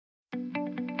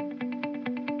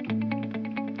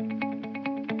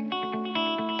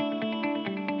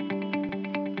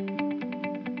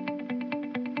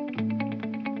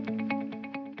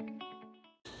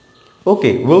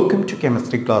Okay, welcome to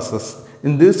chemistry classes.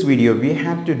 In this video, we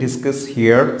have to discuss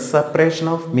here separation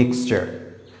of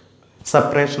mixture,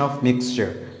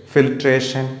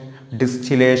 filtration,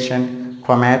 distillation,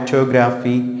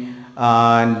 chromatography,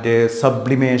 and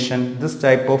sublimation. This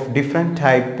type of different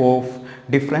type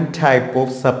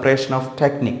of separation of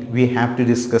technique we have to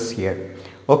discuss here.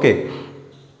 Okay,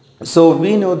 so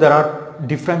we know there are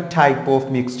different type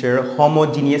of mixture,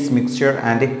 homogeneous mixture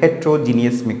and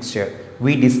heterogeneous mixture.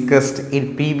 We discussed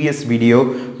in previous video,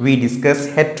 we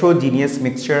discussed heterogeneous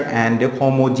mixture and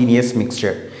homogeneous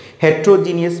mixture.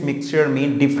 Heterogeneous mixture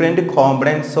means different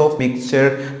components of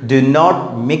mixture do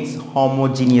not mix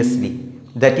homogeneously.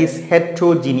 That is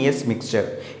heterogeneous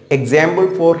mixture. Example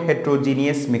for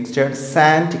heterogeneous mixture: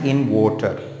 sand in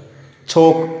water,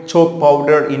 chalk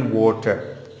powder in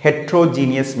water.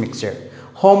 Heterogeneous mixture.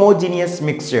 Homogeneous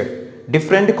mixture: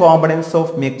 different components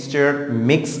of mixture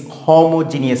mix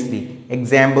homogeneously.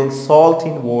 Example: salt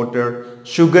in water,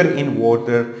 sugar in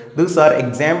water. These are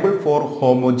example for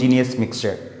homogeneous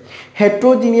mixture.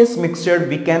 Heterogeneous mixture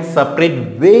we can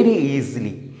separate very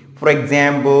easily. For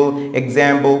example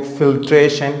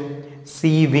filtration,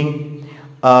 sieving,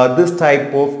 this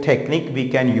type of technique we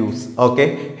can use.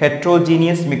 Okay,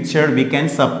 heterogeneous mixture we can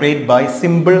separate by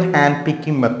simple hand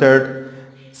picking method,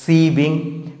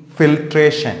 sieving,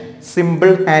 filtration.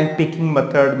 Simple hand picking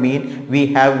method mean we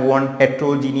have one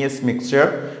heterogeneous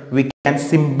mixture, we can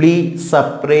simply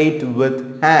separate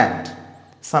with hand.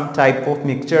 Some type of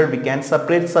mixture we can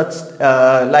separate such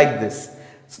like this.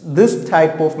 This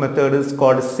type of method is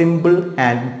called simple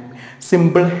hand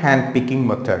picking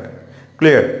method.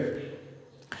 Clear?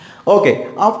 Okay,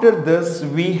 after this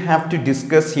we have to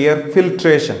discuss here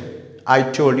filtration. I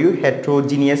told you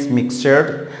heterogeneous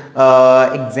mixture,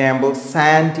 example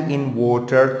sand in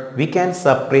water, we can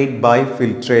separate by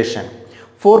filtration.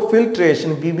 For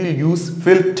filtration we will use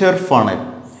filter funnel.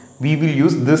 We will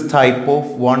use this type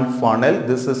of one funnel.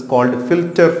 This is called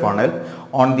filter funnel.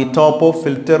 On the top of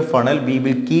filter funnel we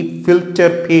will keep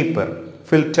filter paper.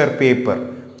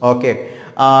 Okay,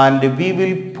 and we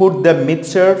will put the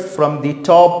mixture from the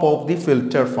top of the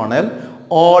filter funnel.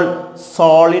 All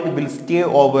solid will stay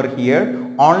over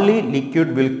here, only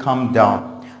liquid will come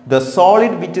down. The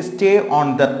solid which stay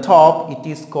on the top, it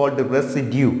is called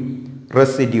residue.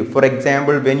 For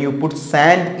example, when you put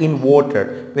sand in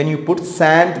water, when you put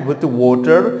sand with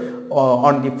water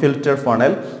on the filter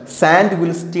funnel, sand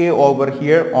will stay over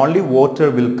here, only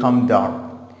water will come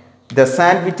down. The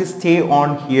sand which stay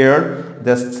on here,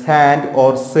 the sand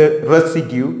or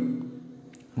residue,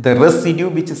 the residue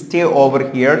which stay over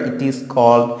here, it is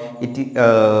called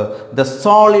the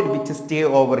solid which stay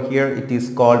over here, it is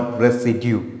called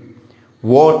residue.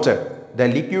 Water, the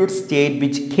liquid state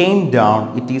which came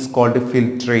down, it is called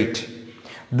filtrate.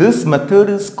 This method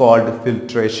is called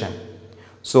filtration.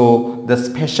 So the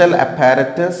special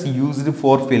apparatus used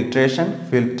for filtration,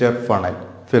 filter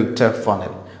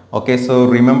funnel. Okay, so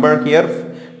remember here,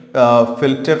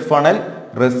 filter funnel,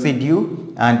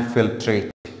 residue and filtrate.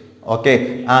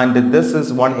 Okay, and this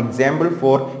is one example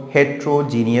for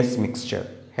heterogeneous mixture.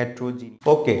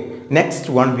 Okay, next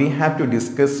one we have to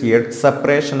discuss here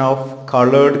separation of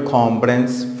colored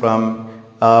components from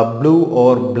blue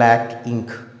or black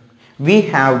ink. We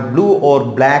have blue or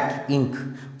black ink.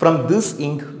 From this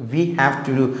ink we have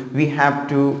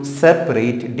to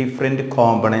separate different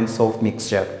components of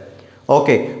mixture.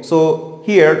 Okay, so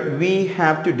here we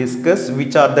have to discuss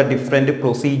which are the different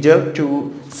procedure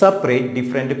to separate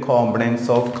different components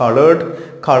of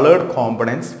colored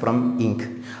components from ink.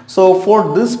 So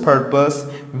for this purpose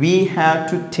we have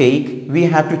to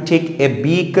take a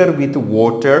beaker with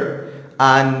water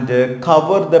and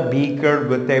cover the beaker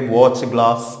with a watch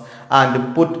glass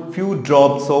and put few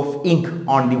drops of ink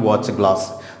on the watch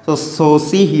glass. So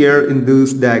see here in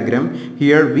this diagram,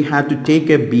 here we have to take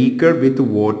a beaker with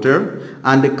water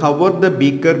and cover the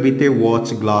beaker with a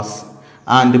watch glass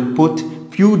and put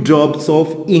few drops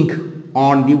of ink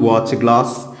on the watch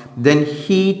glass, then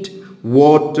heat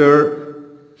water.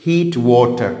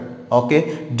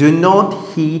 Okay, do not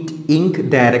heat ink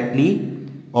directly.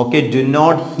 Okay, do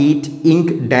not heat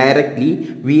ink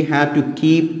directly. We have to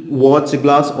keep watch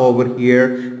glass over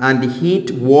here and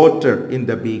heat water in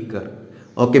the beaker.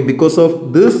 Okay, because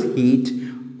of this heat,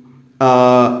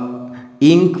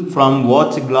 ink from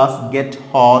watch glass get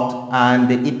hot and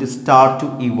it start to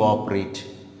evaporate.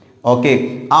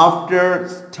 Okay, after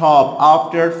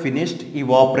finished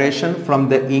evaporation from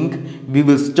the ink, we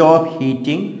will stop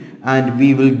heating and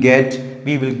we will get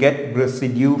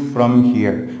residue from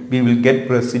here. We will get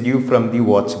residue from the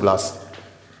watch glass.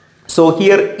 So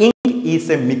here ink is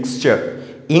a mixture.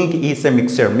 ink is a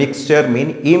mixture. Mixture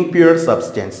means impure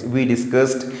substance. We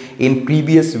discussed in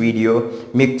previous video.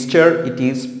 Mixture, it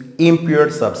is impure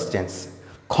substance.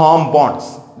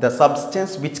 Compounds, the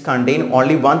substance which contain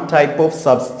only one type of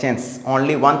substance,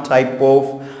 only one type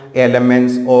of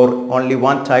elements, or only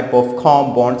one type of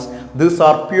compounds. These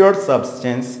are pure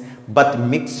substance, but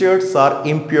mixtures are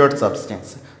impure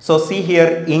substance. So see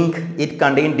here, ink, it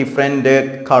contains different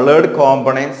colored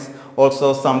components,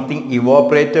 also something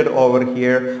evaporated over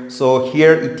here. So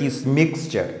here it is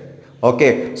mixture.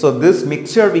 Okay, so this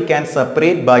mixture we can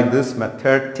separate by this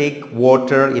method. Take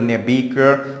water in a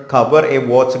beaker, cover a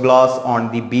watch glass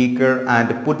on the beaker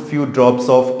and put few drops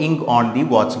of ink on the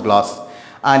watch glass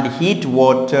and heat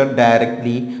water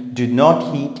directly. Do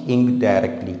not heat ink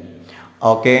directly.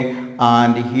 Okay,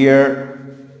 and here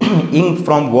ink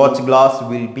from watch glass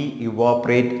will be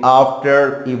evaporate.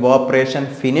 After evaporation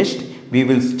finished, we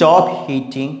will stop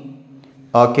heating.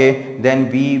 Okay, then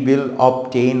we will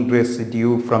obtain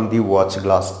residue from the watch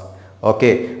glass.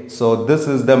 Okay, so this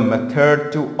is the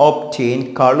method to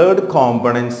obtain colored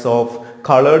components of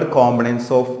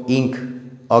ink.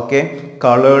 Okay,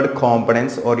 colored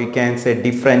components, or you can say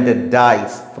different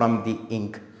dyes from the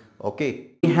ink. Okay,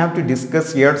 we have to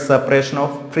discuss here separation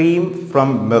of cream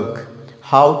from milk.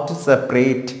 How to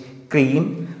separate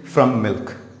cream from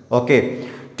milk? Okay,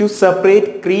 to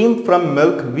separate cream from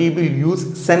milk, we will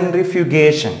use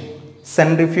centrifugation.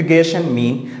 Centrifugation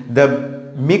means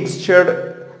the mixture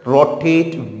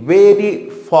rotate very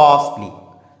fastly.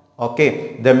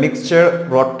 Okay, the mixture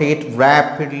rotate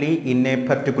rapidly in a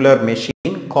particular machine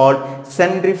called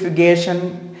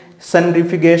centrifugation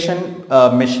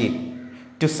machine.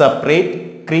 To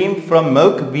separate cream from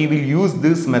milk, we will use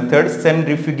this method,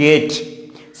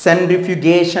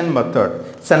 centrifugation method.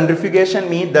 Centrifugation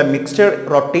means the mixture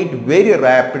rotate very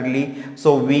rapidly,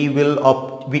 so we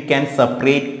can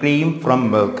separate cream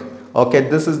from milk. Okay,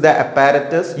 this is the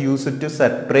apparatus used to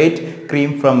separate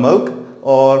cream from milk,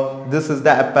 or this is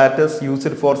the apparatus used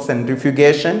for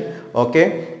centrifugation.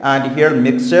 Okay, and here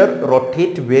mixture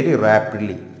rotate very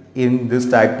rapidly in this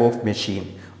type of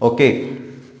machine. Okay,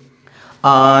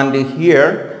 and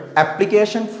here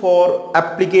application for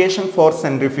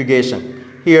centrifugation.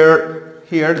 Here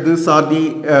these are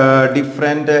the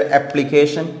different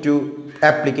application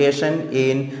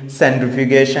in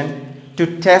centrifugation. To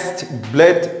test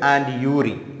blood and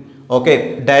urine.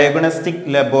 Okay, diagnostic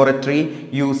laboratory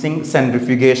using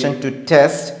centrifugation to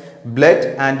test blood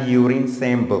and urine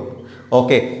sample.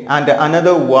 Okay, and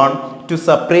another one, to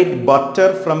separate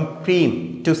butter from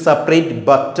cream. To separate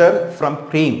butter from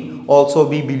cream, also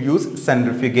we will use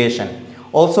centrifugation.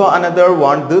 Also another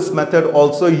one, this method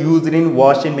also used in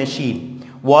washing machine.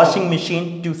 Washing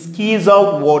machine to squeeze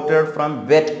out water from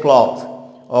wet cloth.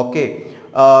 Okay,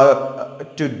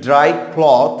 to dry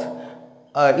cloth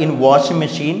in washing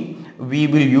machine, we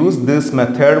will use this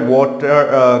method.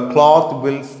 Cloth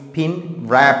will spin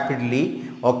rapidly.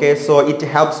 Okay, so it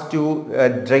helps to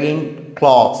drain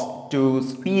cloths, to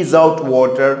squeeze out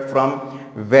water from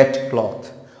wet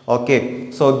cloth.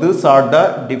 Okay, so these are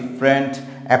the different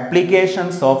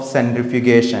applications of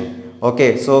centrifugation.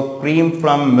 Okay, so cream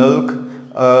from milk,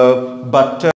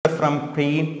 butter from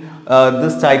cream,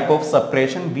 this type of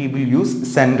separation we will use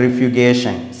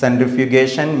centrifugation.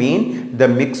 Centrifugation means the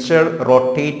mixture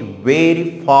rotate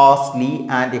very fastly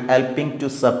and helping to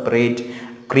separate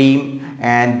cream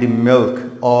and milk,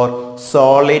 or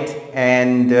solid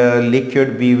and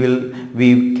liquid.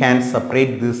 We can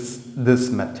separate this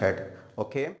method.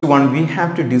 Okay, one we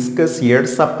have to discuss here,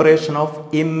 separation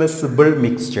of immiscible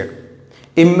mixture.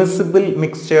 Immiscible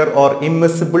mixture or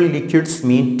immiscible liquids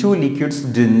mean two liquids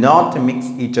do not mix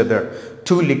each other.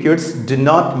 Two liquids do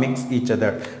not mix each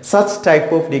other. Such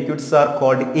type of liquids are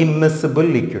called immiscible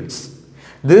liquids.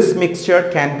 This mixture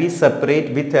can be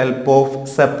separated with help of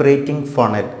separating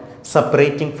funnel.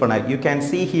 Separating funnel. You can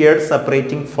see here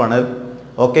separating funnel.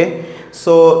 Okay.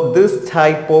 So this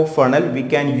type of funnel we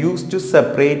can use to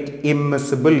separate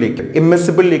immiscible liquid.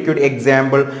 Immiscible liquid,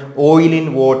 example, oil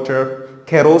in water,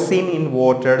 kerosene in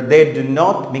water, they do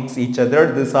not mix each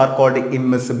other. These are called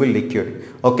immiscible liquid.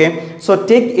 Okay, so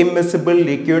take immiscible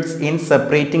liquids in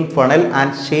separating funnel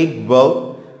and shake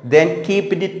well, then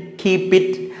keep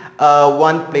it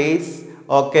one place.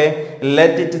 Okay,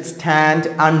 let it stand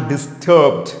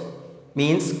undisturbed,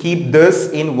 means keep this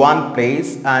in one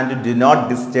place and do not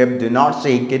disturb, do not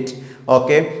shake it.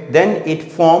 Okay, then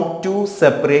it forms two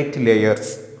separate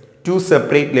layers. Two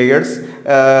separate layers.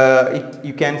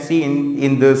 You can see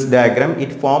in this diagram,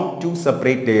 it forms two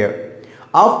separate layers.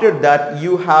 After that,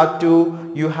 you have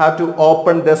to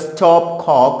open the stop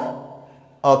cock.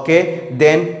 Okay,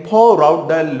 then pour out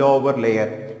the lower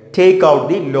layer. take out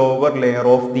the lower layer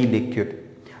of the liquid.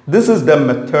 This is the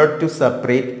method to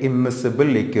separate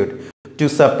immiscible liquid. To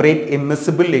separate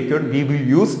immiscible liquid, we will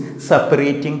use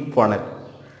separating funnel.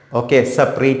 Okay,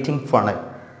 separating funnel.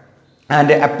 And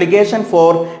the application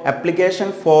for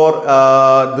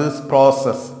this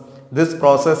process. This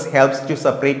process helps to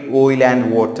separate oil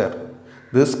and water.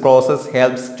 This process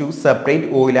helps to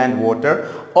separate oil and water.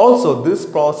 Also, this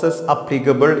process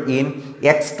applicable in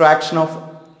extraction of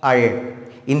iron.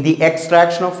 In the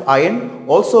extraction of iron,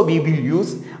 also we will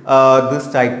use this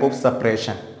type of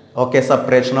separation. Okay,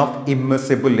 separation of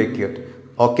immiscible liquid.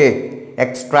 Okay,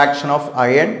 extraction of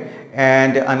iron,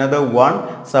 and another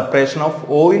one, separation of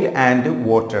oil and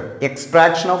water.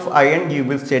 Extraction of iron you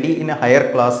will study in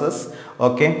higher classes.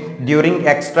 Okay, during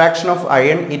extraction of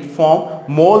iron it form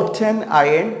molten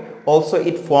iron, also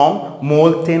it form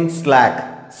molten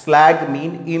slag. Slag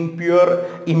mean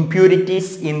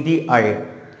impurities in the iron.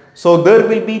 So there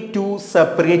will be two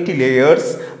separate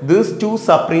layers. These two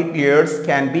separate layers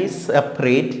can be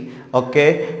separate,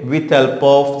 okay, with help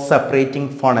of separating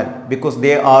funnel, because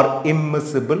they are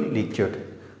immiscible liquid.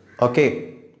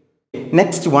 Okay.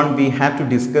 Next one we have to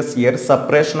discuss here,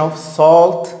 separation of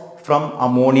salt from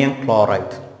ammonium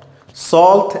chloride.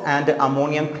 Salt and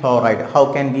ammonium chloride,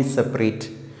 how can we separate?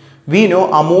 We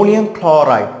know ammonium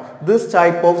chloride, this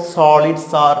type of solids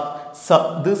will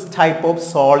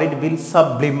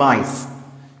sublimize.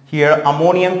 Here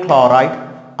ammonium chloride,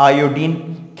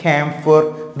 iodine,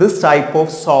 camphor, this type of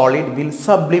solid will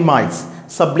sublimize.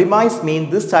 Sublimize means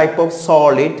this type of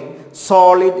solid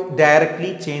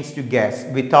directly change to gas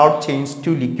without change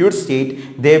to liquid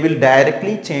state. They will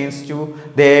directly change to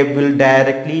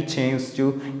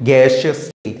gaseous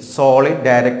state. Solid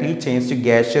directly change to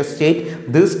gaseous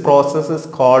state. This process is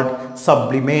called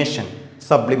sublimation.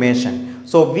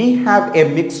 So we have a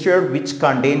mixture which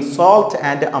contains salt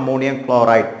and ammonium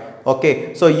chloride.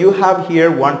 Okay, so you have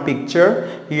here one picture.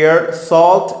 Here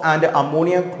salt and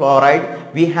ammonium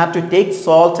chloride. We have to take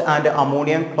salt and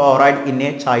ammonium chloride in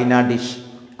a china dish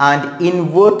and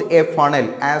invert a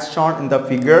funnel as shown in the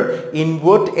figure.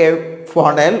 Invert a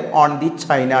funnel on the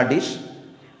china dish.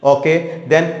 Okay,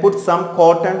 then put some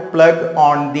cotton plug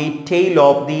on the tail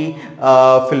of the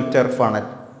filter funnel.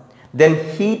 Then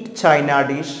heat china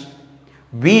dish.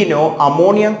 We know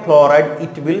ammonium chloride,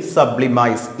 it will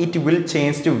sublimize, it will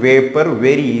change to vapor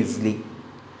very easily,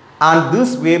 and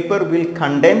this vapor will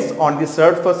condense on the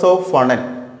surface of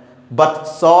funnel, but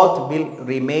salt will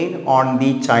remain on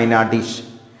the china dish.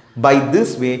 By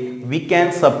this way we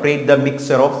can separate the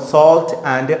mixture of salt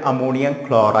and ammonium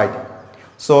chloride.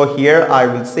 So here I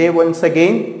will say once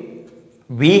again,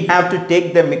 we have to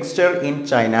take the mixture in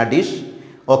china dish.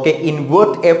 Okay,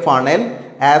 invert a funnel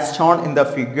as shown in the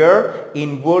figure.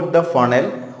 Invert the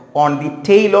funnel. On the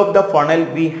tail of the funnel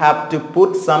we have to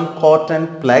put some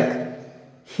cotton plug.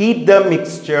 Heat the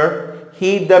mixture.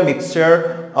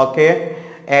 Okay,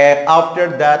 after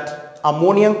that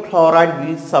ammonium chloride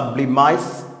will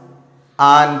sublimize,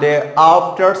 and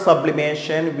after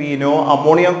sublimation we know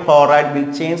ammonium chloride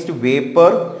will change to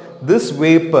vapor. This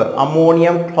vapor,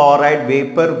 ammonium chloride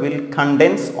vapor, will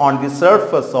condense on the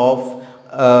surface of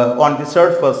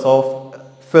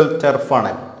filter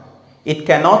funnel. It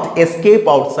cannot escape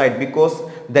outside because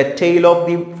the tail of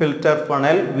the filter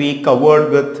funnel we covered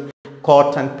with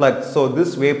cotton plug. So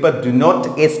this vapor do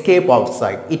not escape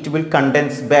outside. It will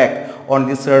condense back on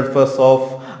the surface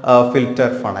of filter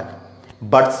funnel.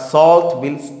 But salt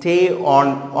will stay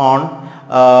on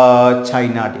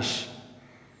china dish.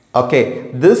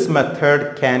 Okay, this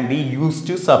method can be used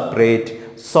to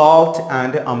separate salt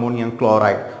and ammonium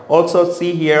chloride. Also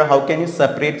see here, how can you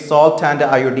separate salt and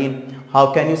iodine?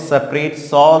 How can you separate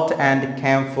salt and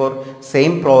camphor?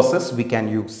 Same process we can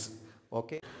use.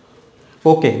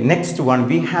 Okay, next one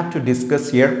we have to discuss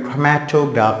here,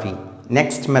 chromatography.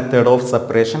 Next method of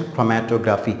separation,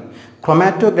 chromatography.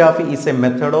 Chromatography is a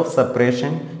method of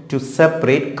separation to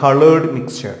separate colored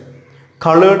mixture.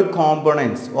 Colored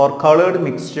components or colored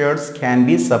mixtures can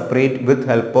be separated with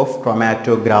help of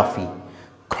chromatography.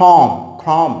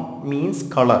 Chrome means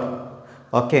color.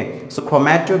 Okay, so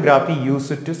chromatography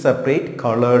used to separate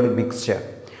colored mixture.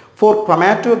 For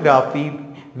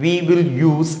chromatography we will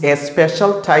use a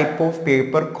special type of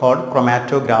paper called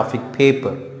chromatographic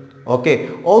paper.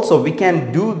 Okay, also we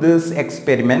can do this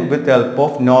experiment with the help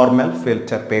of normal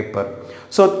filter paper.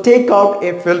 So take out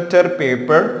a filter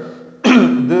paper.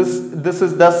 This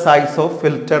is the size of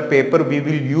filter paper we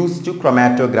will use to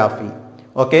chromatography.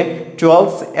 Okay,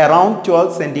 around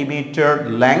 12 centimeter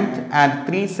length and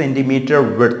 3 centimeter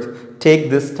width. Take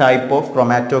this type of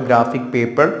chromatographic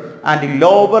paper, and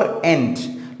lower end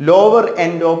lower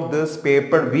end of this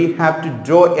paper we have to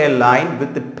draw a line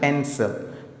with the pencil.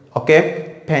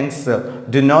 Okay, pencil.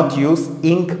 Do not use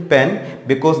ink pen,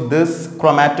 because this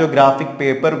chromatographic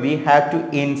paper we have to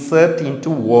insert into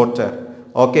water.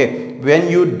 Okay, when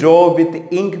you draw with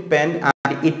ink pen,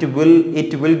 and it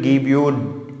will give you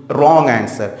wrong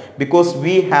answer, because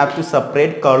we have to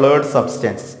separate colored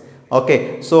substance.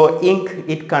 Okay, so ink,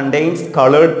 it contains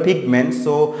colored pigments,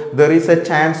 so there is a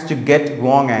chance to get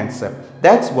wrong answer.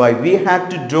 That's why we have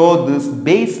to draw this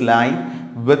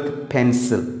baseline with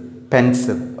pencil.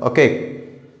 Okay,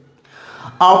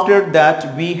 after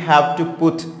that we have to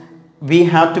put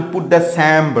the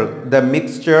sample, the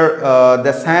mixture,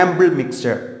 the sample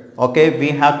mixture. Okay, we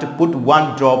have to put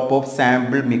 1 drop of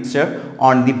sample mixture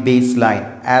on the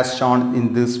baseline as shown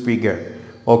in this figure.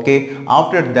 Okay,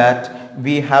 after that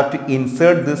we have to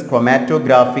insert this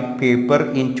chromatographic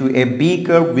paper into a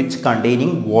beaker which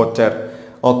containing water.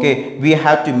 Okay, we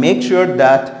have to make sure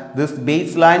that this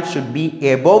baseline should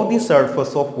be above the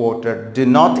surface of water. Do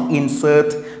not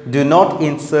insert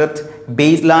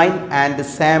baseline and the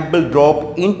sample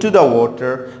drop into the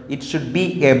water. It should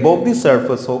be above the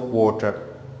surface of water.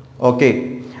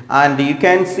 Okay, and you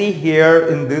can see here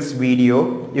in this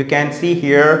video, you can see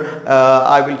here,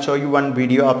 I will show you one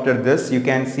video after this. You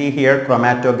can see here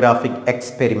chromatographic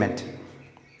experiment.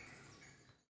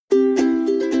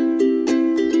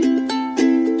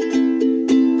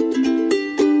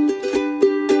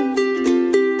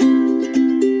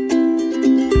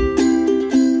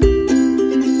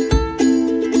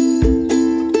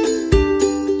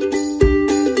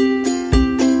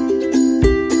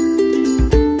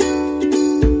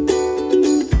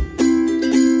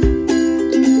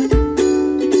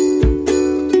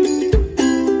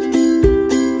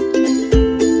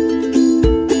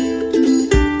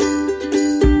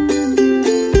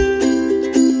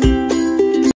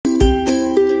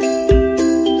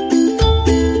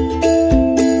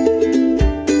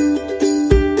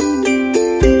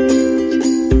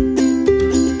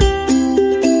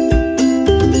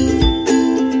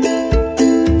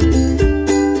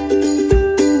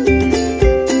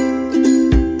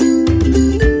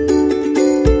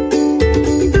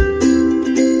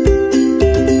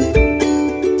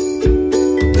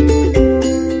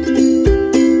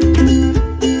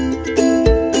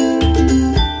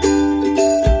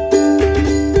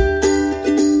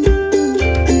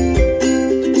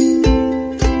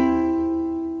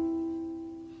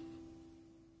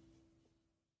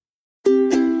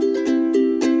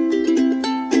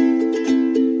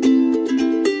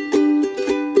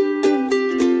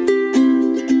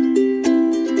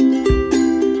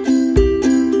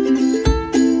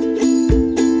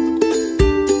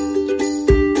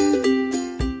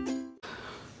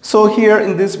 So here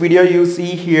in this video you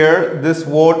see here this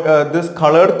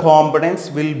colored components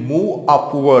will move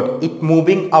upward, it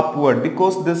moving upward,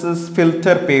 because this is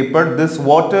filter paper. This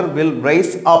water will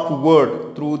rise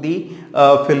upward through the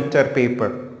filter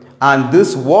paper, and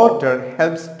this water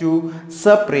helps to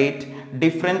separate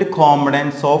different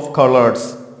components of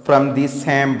colors from the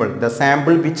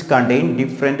sample which contain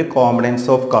different components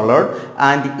of color,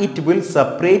 and it will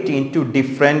separate into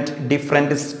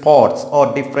different spots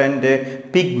or different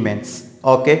pigments,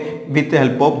 okay, with the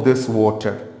help of this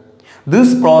water.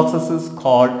 This process is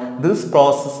called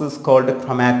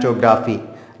chromatography.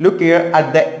 Look here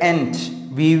at the end,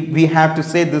 we have to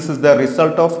say this is the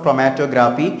result of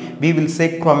chromatography. We will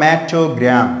say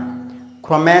chromatogram.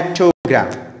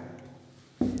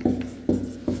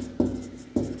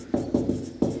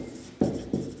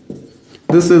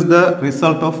 This is the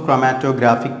result of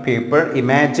chromatographic paper.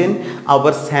 Imagine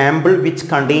our sample which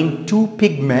contain 2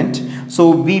 pigment.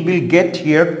 So we will get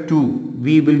here 2.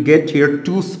 We will get here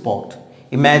 2 spot.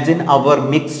 Imagine our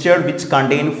mixture which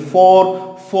contain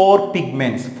 4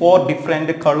 pigments, 4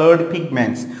 different colored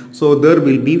pigments. So there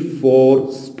will be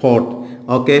 4 spot.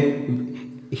 Okay.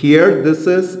 Here this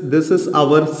is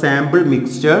our sample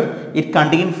mixture. It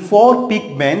contains 4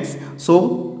 pigments.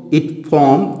 So it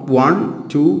form 1,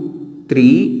 2,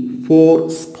 3, 4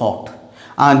 spot,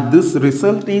 and this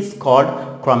result is called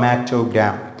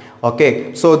chromatogram.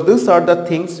 Okay, so these are the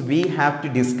things we have to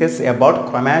discuss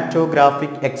about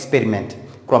chromatographic experiment.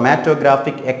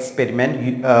 Chromatographic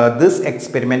experiment, this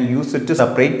experiment used to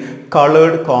separate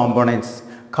colored components,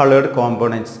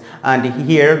 and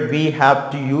here we have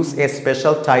to use a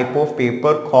special type of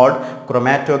paper called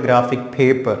chromatographic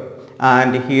paper.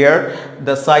 And here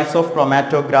the size of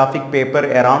chromatographic paper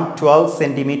around 12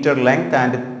 centimeter length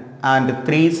and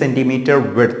 3 centimeter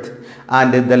width.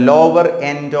 And the lower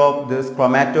end of this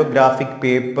chromatographic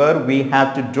paper we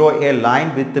have to draw a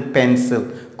line with the pencil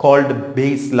called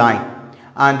baseline.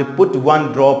 and put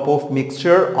one drop of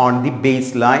mixture on the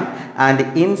baseline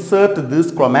and insert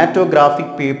this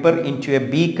chromatographic paper into a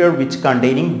beaker which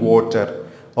containing water.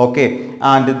 Okay,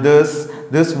 and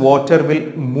this water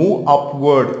will move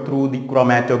upward through the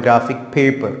chromatographic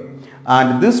paper,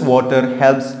 and this water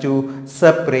helps to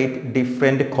separate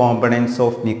different components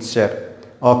of mixture.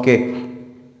 Okay,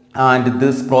 and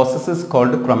this process is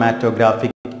called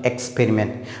chromatographic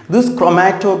experiment. This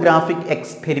chromatographic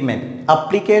experiment,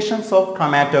 applications of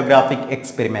chromatographic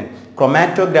experiment.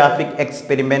 Chromatographic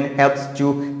experiment helps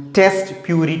to test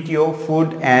purity of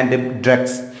food and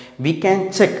drugs. We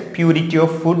can check purity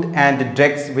of food and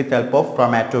drugs with help of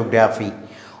chromatography.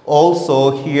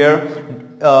 Also here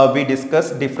we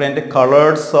discuss different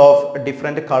colors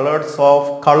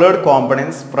of colored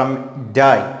components from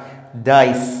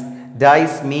dyes.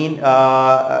 Dyes mean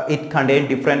it contains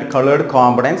different colored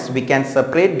components. We can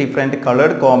separate different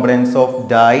colored components of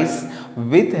dyes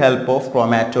with help of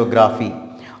chromatography.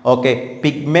 Okay,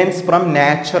 pigments from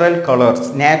natural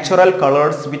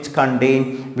colors which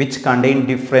contain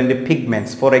different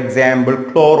pigments. For example,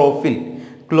 chlorophyll,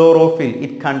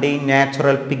 it contains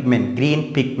natural pigment,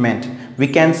 green pigment. We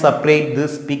can separate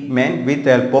this pigment with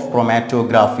help of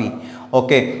chromatography.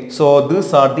 Okay, so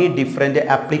these are the different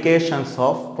applications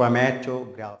of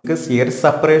chromatography. Because here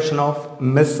separation of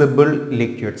miscible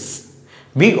liquids.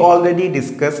 We already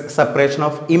discussed separation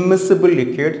of immiscible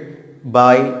liquid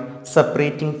by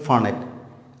separating funnel.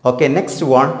 Okay, next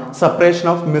one, separation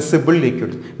of miscible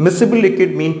liquids. Miscible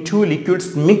liquid means two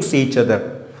liquids mix each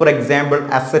other. For example,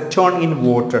 acetone in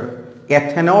water,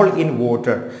 ethanol in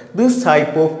water. This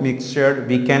type of mixture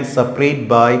we can separate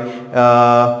by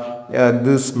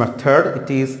this method.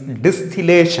 It is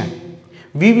distillation.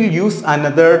 We will use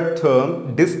another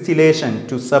term, distillation,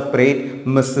 to separate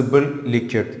miscible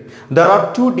liquid. There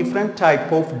are two different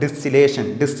types of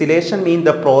distillation. Distillation means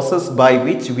the process by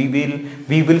which we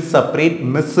will separate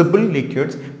miscible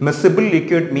liquids. Miscible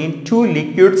liquid means two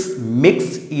liquids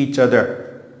mix each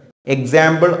other.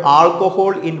 Example,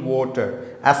 alcohol in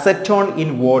water, acetone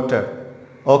in water.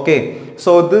 Okay,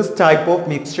 so this type of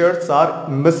mixtures are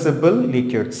miscible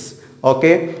liquids.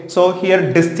 Okay, so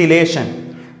here distillation.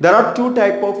 There are two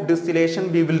types of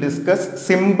distillation we will discuss: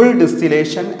 simple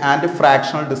distillation and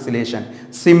fractional distillation.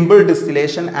 Simple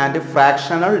distillation and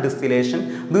fractional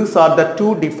distillation. These are the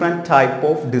two different types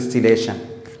of distillation.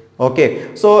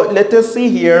 Okay, so let us see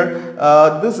here.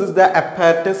 This is the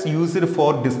apparatus used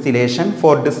for distillation.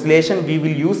 For distillation, we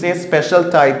will use a special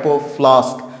type of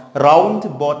flask,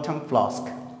 round bottom flask.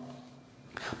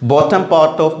 Bottom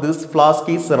part of this flask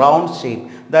is round shape.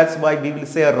 That's why we will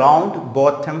say round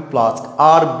bottom flask,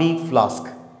 RB flask.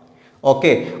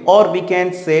 Okay, or we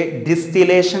can say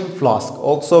distillation flask.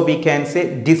 Also we can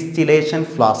say distillation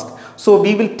flask. So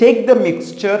we will take the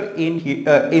mixture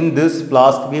in this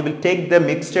flask. We will take the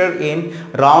mixture in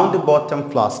round bottom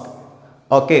flask.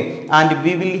 Okay, and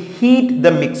we will heat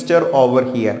the mixture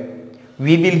over here.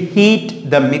 We will heat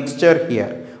the mixture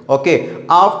here. Okay,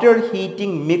 after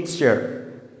heating mixture,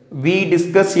 we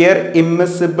discuss here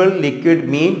immiscible liquid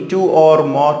mean two or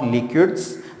more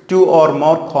liquids, two or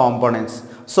more components.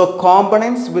 So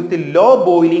components with a low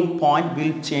boiling point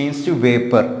will change to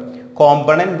vapor.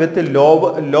 Component with a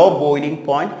low boiling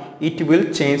point, it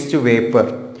will change to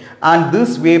vapor. And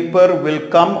this vapor will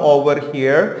come over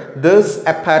here. This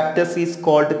apparatus is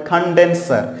called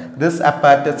condenser. This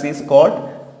apparatus is called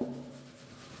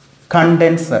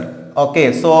condenser.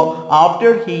 Okay, so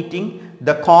after heating,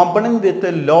 the component with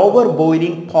a lower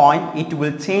boiling point, it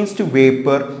will change to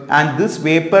vapor, and this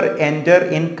vapor enter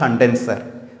in condenser.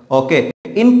 Okay,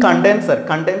 in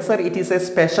condenser it is a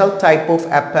special type of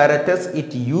apparatus.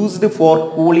 It used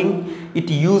for cooling.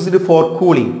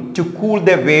 To cool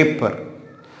the vapor.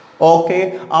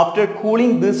 Okay, after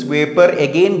cooling this vapor,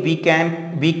 again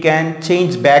we can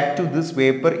change back to this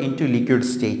vapor into liquid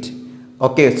state.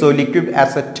 Okay, so liquid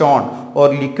acetone or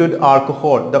liquid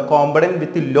alcohol, the component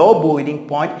with the low boiling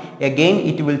point, again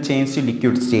it will change to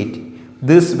liquid state.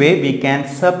 This way we can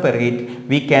separate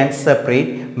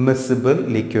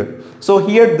miscible liquid. So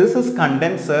here this is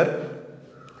condenser.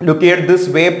 Look here, this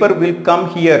vapor will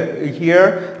come here.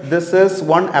 Here this is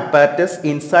one apparatus.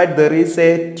 Inside there is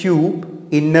a tube,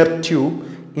 inner tube.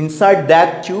 Inside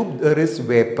that tube there is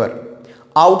vapor.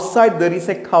 Outside there is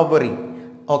a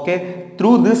covering. Okay,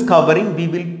 through this covering we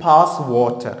will pass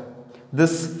water.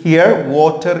 This here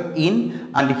water in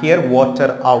and here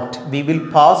water out. We will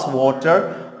pass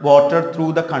water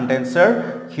through the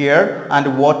condenser here,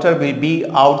 and water will be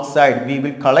outside. We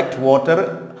will collect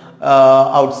water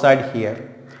outside here,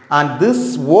 and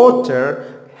this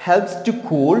water helps to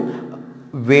cool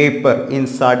vapor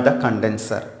inside the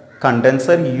condenser.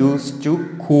 Condenser used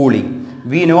to cooling.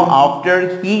 We know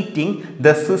after heating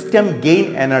the system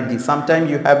gain energy. Sometimes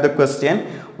you have the question,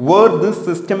 where this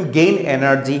system gain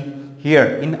energy?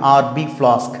 Here in RB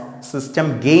flask,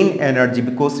 system gain energy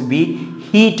because we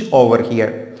heat over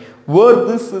here. Where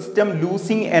this system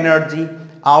losing energy?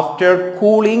 After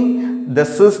cooling the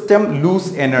system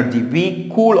lose energy.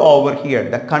 We cool over here,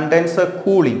 the condenser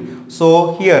cooling.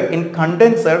 So here in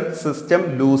condenser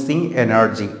system losing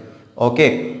energy.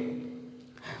 Okay.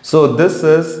 So this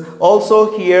is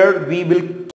also here we will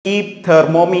keep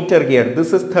thermometer here.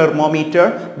 This is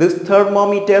thermometer. This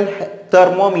thermometer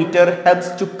helps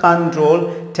to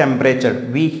control temperature.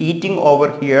 We heating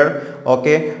over here.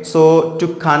 Okay. So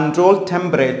to control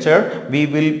temperature, we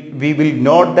will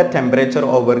note the temperature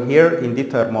over here in the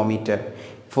thermometer.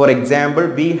 For example,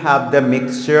 we have the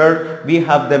mixture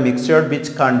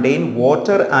which contain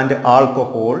water and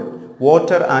alcohol.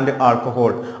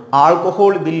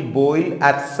 Alcohol will boil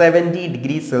at 70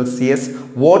 degrees Celsius.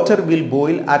 Water will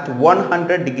boil at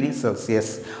 100 degrees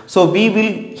Celsius. So we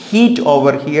will heat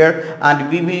over here and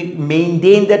we will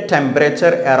maintain the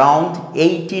temperature around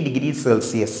 80 degrees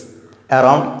Celsius.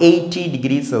 Around 80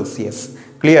 degrees Celsius.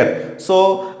 Clear?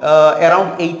 So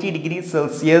around 80 degrees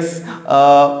Celsius,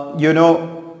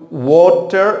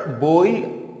 water boil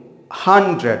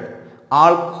 100.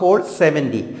 Alcohol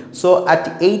 70. So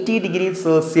at 80 degrees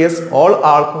Celsius all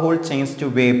alcohol changes to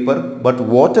vapor, but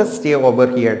water stay over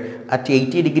here. At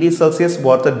 80 degrees Celsius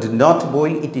water do not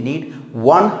boil, it need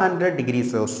 100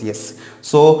 degrees Celsius.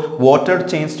 So water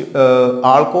changes to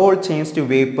alcohol changes to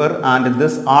vapor, and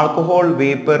this alcohol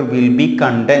vapor will be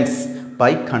condensed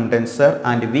by condenser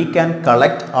and we can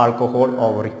collect alcohol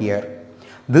over here.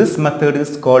 This method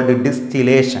is called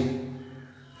distillation.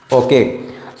 Okay.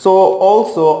 So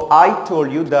also I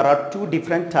told you there are two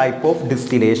different type of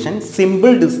distillation,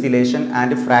 simple distillation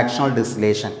and fractional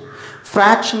distillation.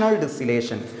 Fractional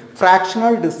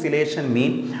distillation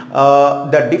mean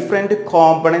the different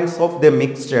components of the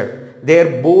mixture,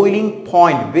 their boiling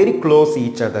point very close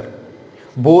each other.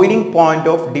 Boiling point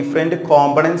of different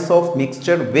components of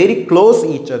mixture very close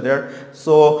each other.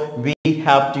 So we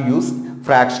have to use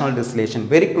fractional distillation.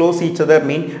 Very close each other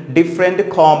mean different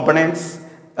components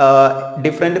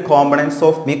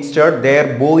of mixture,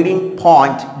 their boiling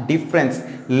point difference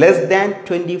less than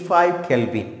 25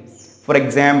 Kelvin. For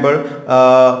example,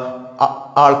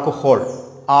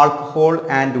 alcohol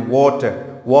and water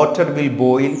will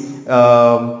boil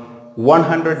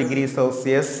 100 degrees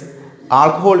Celsius,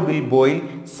 alcohol will boil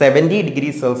 70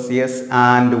 degrees Celsius,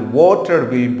 and water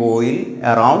will boil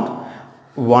around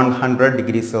 100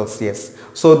 degrees Celsius.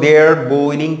 So their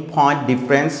boiling point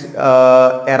difference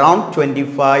around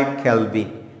 25 Kelvin.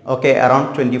 Okay,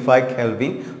 around 25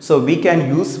 Kelvin. So we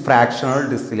can use fractional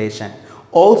distillation.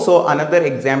 Also another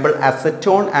example,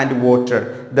 acetone and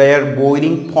water, their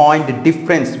boiling point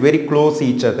difference very close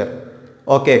each other.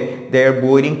 Okay, their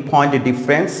boiling point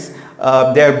difference,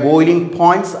 their boiling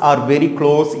points are very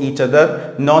close each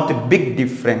other, not big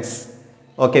difference.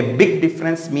 Okay, big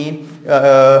difference mean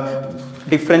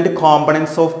different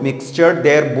components of mixture,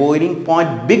 their boiling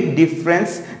point big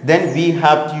difference, then we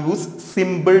have to use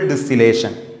simple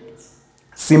distillation.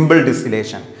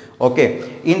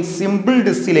 Okay, in simple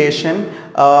distillation,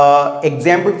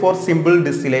 example for simple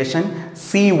distillation,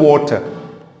 seawater.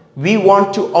 We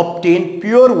want to obtain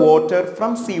pure water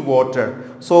from seawater.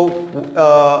 So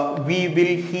we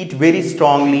will heat very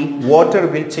strongly, water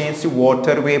will change to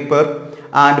water vapor,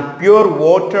 and pure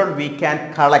water we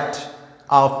can collect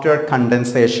after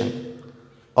condensation.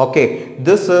 Okay,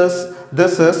 this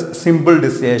is simple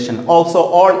distillation. Also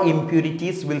all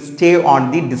impurities will stay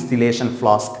on the distillation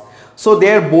flask. So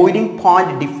their boiling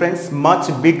point difference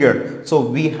much bigger. So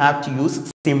we have to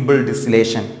use simple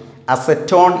distillation.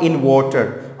 Acetone in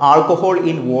water, alcohol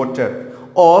in water,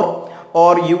 or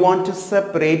you want to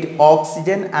separate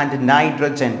oxygen and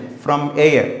nitrogen from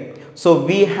air. So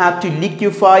we have to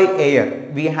liquefy air.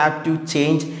 We have to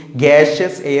change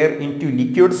gaseous air into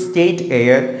liquid state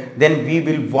air. Then we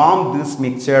will warm this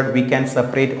mixture. We can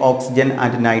separate oxygen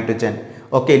and nitrogen.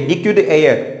 Okay, liquid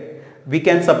air, we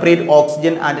can separate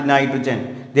oxygen and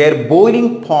nitrogen. Their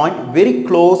boiling point very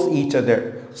close each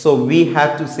other. So we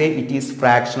have to say it is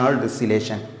fractional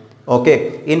distillation.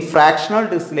 Okay, in fractional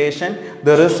distillation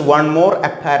there is one more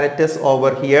apparatus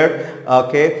over here.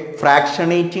 Okay,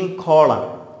 fractionating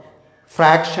column.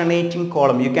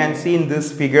 You can see in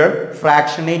this figure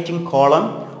fractionating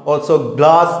column, also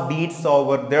glass beads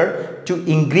over there to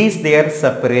increase their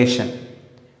separation.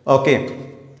 Okay,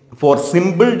 For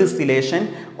simple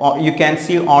distillation, you can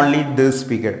see only this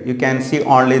figure. You can see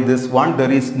only this one.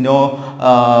 There is no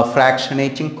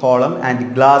fractionating column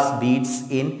and glass beads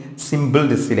in simple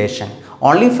distillation.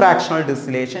 Only fractional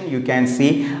distillation, you can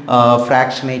see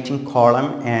fractionating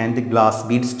column and glass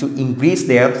beads to increase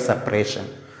their separation.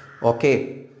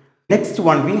 Okay. Next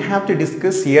one we have to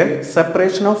discuss here,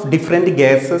 separation of different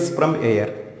gases from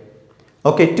air.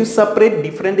 Okay, to separate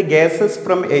different gases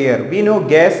from air, we know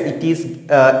gas it is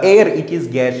air, it is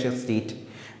gaseous state.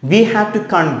 We have to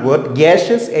convert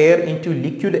gaseous air into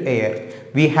liquid air.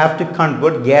 We have to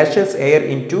convert gaseous air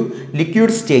into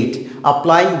liquid state,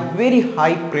 applying very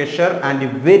high pressure and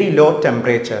very low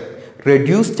temperature.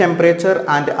 Reduce temperature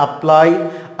and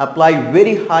apply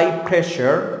very high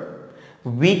pressure.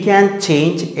 We can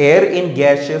change air in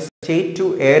gaseous state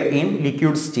to air in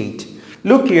liquid state.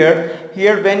 Look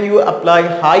here when you apply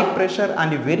high pressure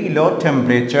and very low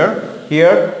temperature,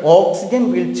 here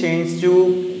oxygen will change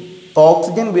to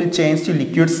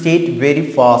liquid state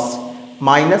very fast,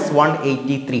 minus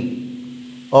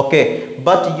 183. Okay,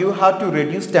 but you have to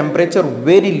reduce temperature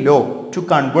very low to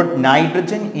convert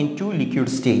nitrogen into liquid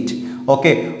state.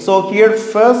 Okay, so here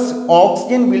first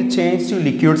oxygen will change to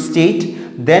liquid state,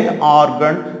 then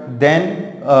argon, then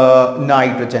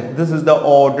nitrogen. This is the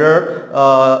order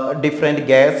different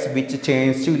gas which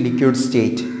change to liquid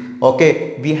state.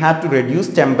 Okay, we have to reduce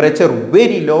temperature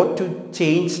very low to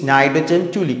change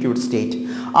nitrogen to liquid state.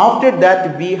 After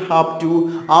that we have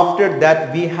to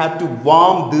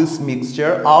warm this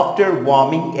mixture. After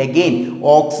warming, again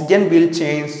oxygen will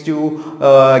change to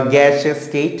gaseous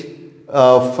state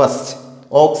first.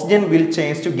 Oxygen will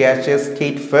change to gaseous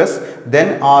state first,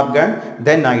 then argon,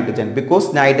 then nitrogen,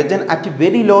 because nitrogen at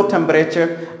very low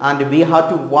temperature and we have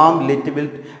to warm little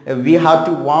bit, we have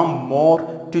to warm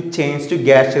more to change to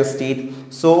gaseous state.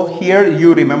 So here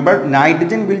you remember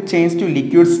nitrogen will change to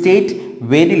liquid state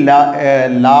very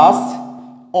last.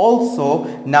 Also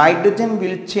nitrogen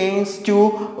will change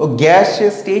to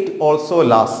gaseous state also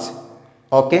last.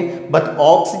 Okay, but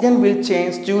oxygen will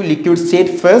change to liquid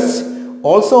state first.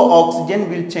 Also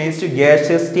oxygen will change to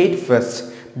gaseous state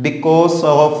first, because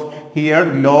of here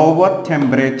lower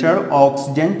temperature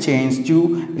oxygen change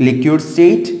to liquid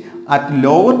state. At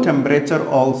lower temperature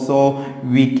also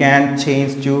we can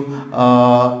change to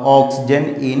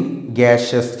oxygen in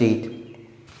gaseous state.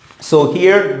 So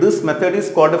here this method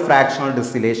is called a fractional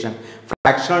distillation.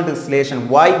 Fractional distillation,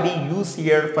 why we use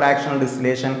here fractional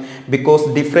distillation? Because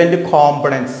different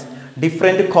components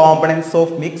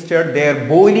of mixture, their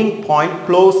boiling point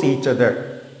close each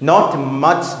other, not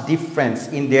much difference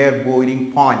in their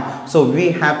boiling point. So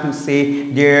we have to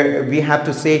say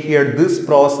here this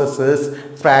process is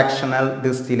fractional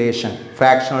distillation.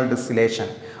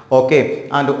 Okay,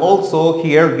 and also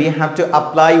here we have to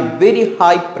apply very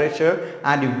high pressure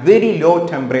and very low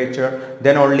temperature,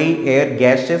 then only air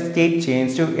gaseous state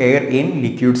change to air in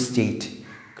liquid state.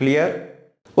 Clear?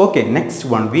 Okay, next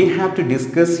one we have to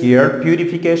discuss here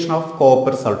purification of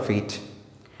copper sulfate.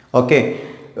 Okay,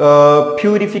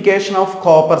 purification of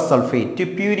copper sulfate. To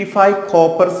purify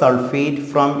copper sulfate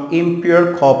from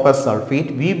impure copper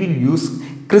sulfate, we will use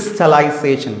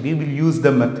crystallization. We will use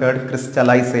the method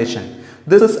crystallization.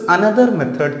 This is another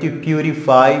method to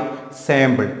purify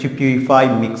sample, to purify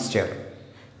mixture.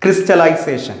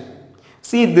 Crystallization.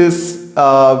 See this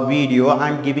video, I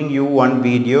am giving you one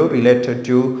video related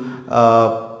to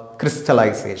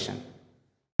crystallization.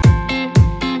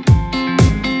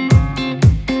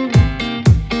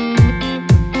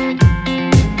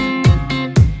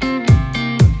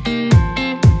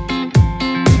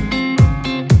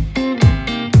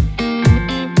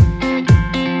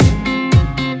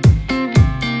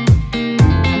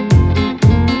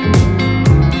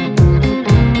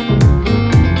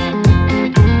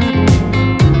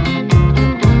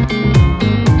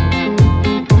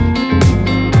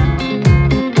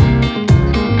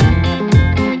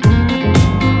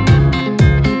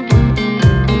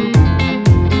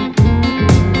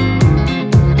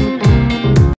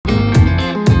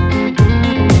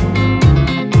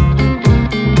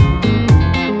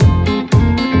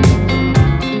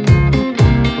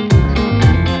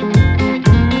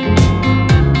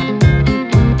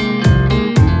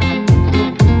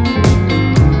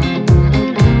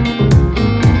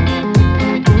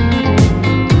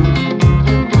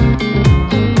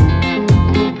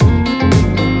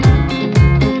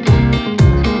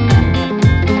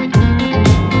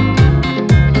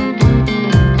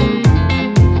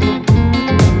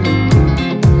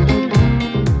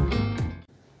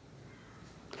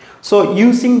 So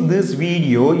using this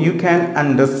video you can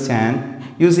understand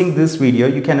Using this video,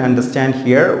 you can understand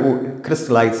here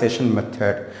crystallization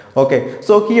method. Okay,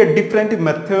 so here different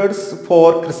methods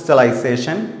for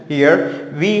crystallization.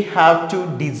 Here we have to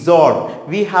dissolve.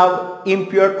 We have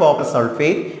impure copper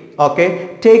sulfate.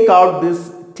 Okay, take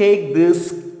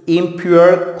this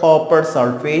impure copper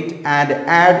sulfate and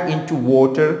add into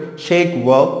water, shake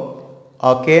well.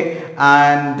 Okay,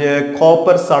 and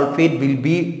copper sulfate will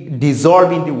be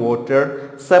dissolved in the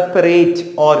water.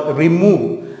 Separate or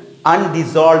remove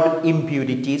undissolved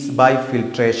impurities by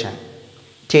filtration.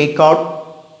 Take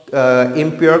out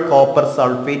impure copper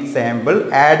sulfate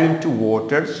sample, add into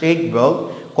water, shake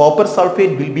well. Copper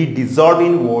sulfate will be dissolved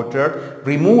in water.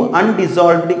 Remove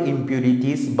undissolved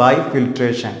impurities by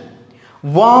filtration.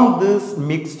 Warm this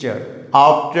mixture.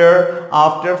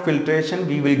 After filtration,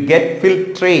 we will get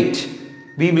filtrate.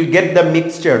 We will get the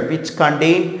mixture which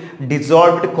contain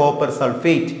dissolved copper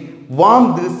sulfate.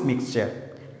 Warm this mixture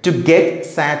to get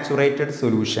saturated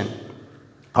solution.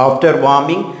 After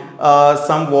warming,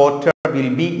 some water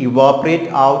will be evaporate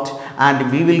out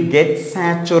and we will get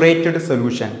saturated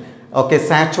solution. Okay,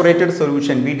 saturated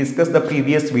solution. We discussed the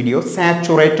previous video,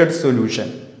 saturated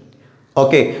solution.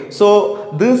 Okay,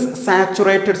 so this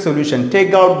saturated solution,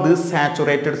 take out this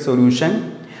saturated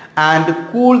solution and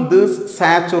cool this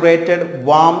saturated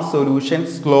warm solution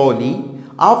slowly.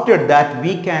 After that,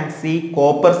 we can see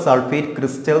copper sulfate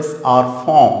crystals are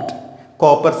formed.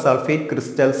 Copper sulfate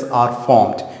crystals are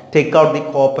formed. Take out the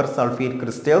copper sulfate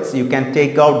crystals. You can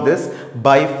take out this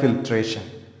by filtration.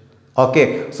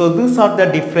 Okay, so these are the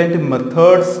different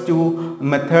methods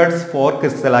for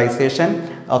crystallization.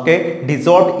 Okay,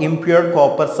 dissolve impure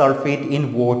copper sulfate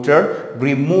in water,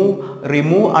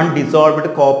 remove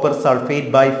undissolved copper sulfate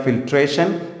by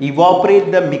filtration,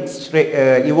 evaporate the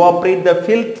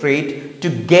filtrate to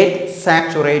get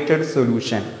saturated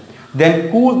solution. Then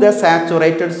cool the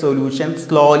saturated solution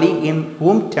slowly in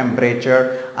room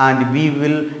temperature and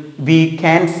we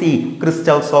can see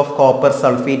crystals of copper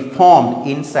sulfate formed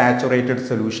in saturated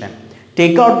solution.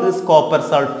 Take out this copper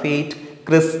sulfate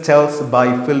crystals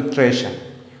by filtration.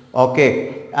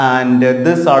 Okay, and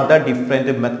these are the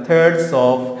different methods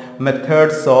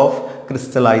of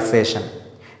crystallization.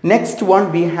 Next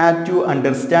one, we have to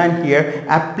understand here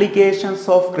applications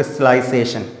of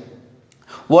crystallization.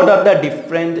 What are the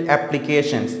different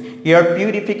applications? Here,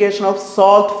 purification of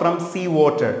salt from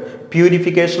seawater.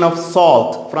 Purification of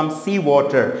salt from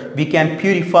seawater we can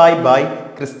purify by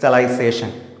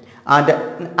crystallization. And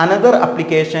another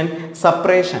application,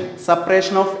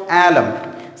 separation of alum.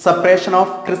 Separation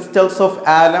of crystals of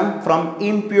alum from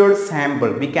impure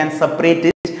sample. We can separate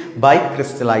it by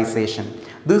crystallization.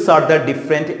 These are the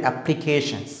different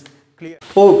applications. Clear?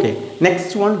 Okay,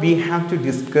 next one we have to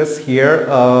discuss here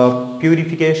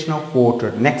purification of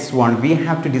water. Next one we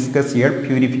have to discuss here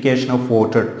purification of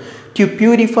water. To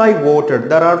purify water,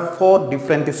 there are 4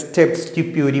 different steps to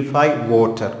purify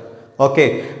water.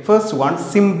 Okay, first one,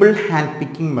 simple hand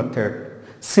picking method.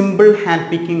 Simple hand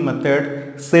picking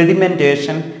method,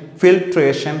 sedimentation,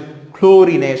 filtration,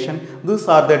 chlorination. These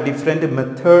are the different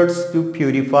methods to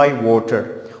purify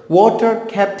water. Water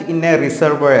kept in a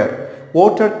reservoir,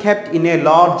 water kept in a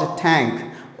large tank.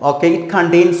 Okay, it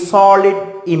contains solid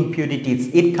impurities.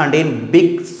 It contains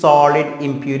big solid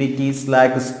impurities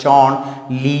like stone,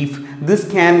 leaf. This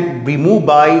can remove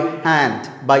by hand,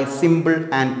 by simple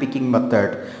hand picking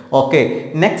method.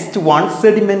 Okay, next one,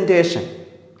 sedimentation.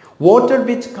 Water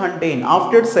which contain,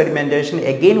 after sedimentation,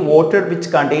 again water which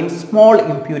contains small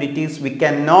impurities we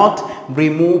cannot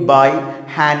remove by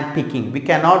hand picking. We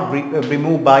cannot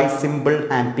remove by simple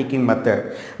hand picking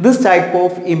method. This type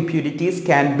of impurities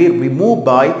can be removed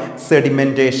by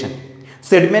sedimentation.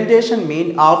 Sedimentation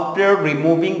means after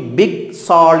removing big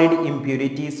solid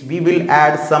impurities, we will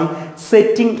add some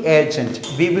setting agent.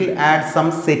 We will add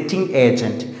some setting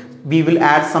agent. We will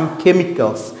add some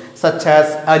chemicals such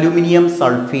as aluminium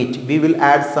sulfate. We will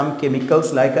add some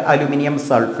chemicals like aluminium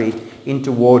sulfate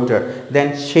into water.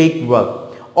 Then shake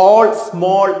well. All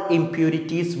small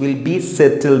impurities will be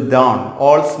settled down.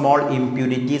 All small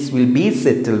impurities will be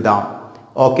settled down.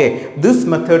 Okay, this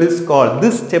method is called,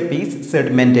 this step is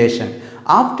sedimentation.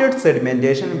 After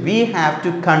sedimentation, we have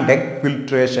to conduct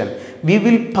filtration. We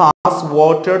will pass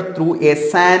water through a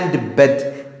sand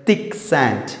bed, thick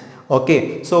sand.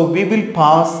 Okay, so we will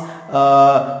pass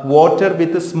water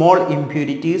with small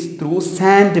impurities through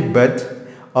sand bed.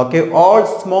 Okay, all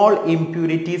small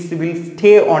impurities will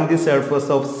stay on the surface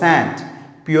of sand.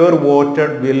 Pure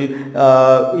water will,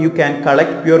 you can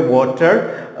collect pure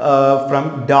water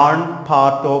from down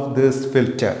part of this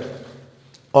filter.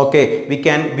 Okay,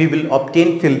 we will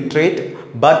obtain filtrate,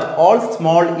 but all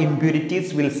small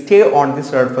impurities will stay on the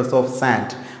surface of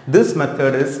sand. This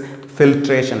method is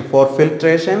filtration. For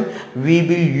filtration, we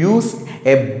will use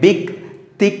a big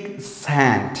thick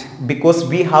sand because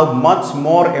we have much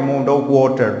more amount of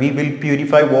water. We will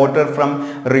purify water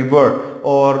from river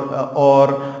or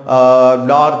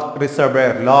large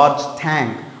reservoir, large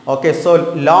tank. Okay,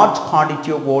 so large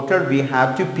quantity of water we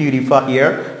have to purify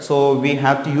here, so we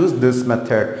have to use this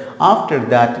method. After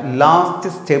that, last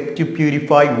step to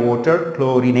purify water,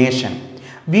 chlorination.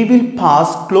 We will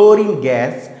pass chlorine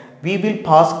gas. We will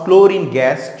pass chlorine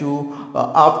gas to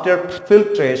after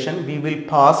filtration. We will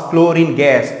pass chlorine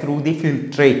gas through the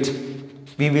filtrate.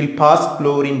 We will pass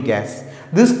chlorine gas.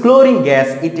 This chlorine gas,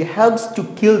 it helps to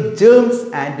kill germs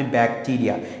and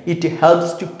bacteria. It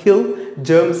helps to kill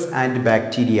germs and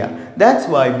bacteria. That's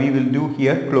why we will do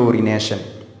here chlorination.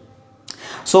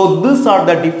 So these are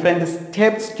the different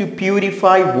steps to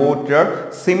purify water.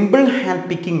 Simple hand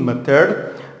picking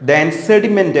method. Then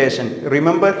sedimentation.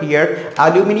 Remember here,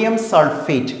 aluminium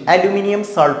sulfate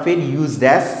used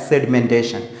as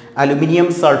sedimentation. Aluminium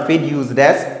sulfate used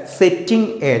as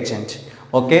setting agent.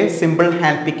 Okay, simple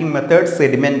hand picking method,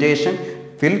 sedimentation,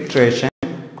 filtration,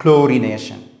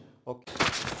 chlorination.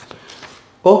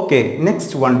 Okay,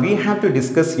 next one we have to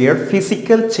discuss here,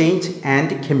 physical change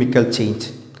and chemical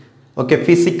change. Okay,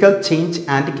 physical change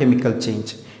and chemical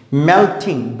change.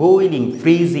 Melting, boiling,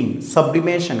 freezing,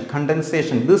 sublimation,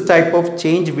 condensation, this type of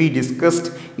change we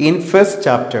discussed in first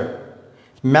chapter.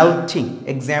 Melting,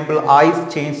 example,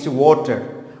 ice changed to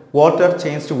water, water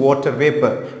changed to water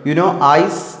vapor. You know,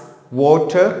 ice,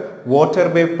 water, water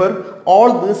vapor,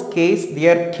 all this case they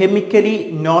are chemically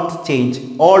not changed.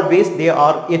 Always they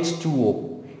are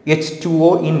H2O.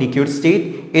 H2O in liquid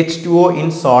state, H2O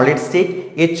in solid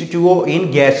state, H2O in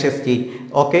gaseous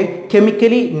state. Okay,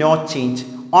 chemically not change.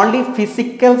 Only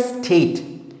physical state,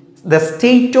 the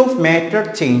state of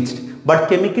matter changed, but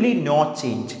chemically not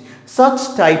changed.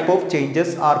 Such type of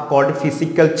changes are called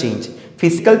physical change.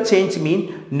 Physical change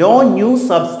means no new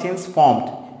substance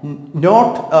formed,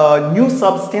 new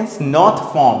substance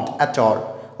not formed at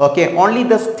all. Okay, only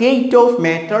the state of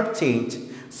matter change.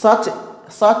 Such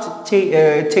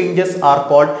changes are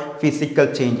called physical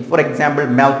change. For example,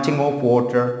 melting of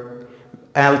water,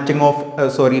 melting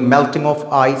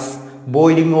of ice,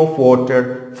 boiling of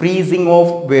water, freezing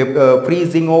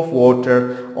of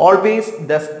water. Always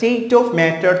the state of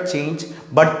matter change,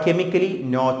 but chemically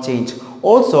not change.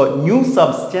 Also, new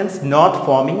substance not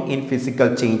forming in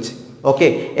physical change.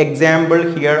 Okay, example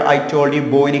here I told you,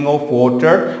 boiling of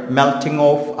water, melting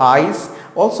of ice.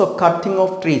 Also cutting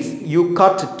of trees. You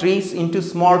cut trees into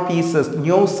small pieces,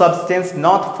 new substance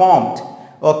not formed.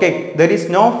 Okay, there is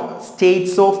no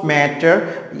states of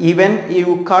matter. Even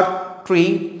you cut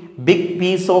tree, big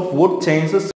piece of wood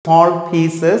changes small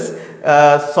pieces,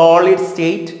 solid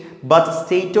state, but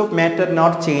state of matter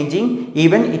not changing,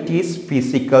 even it is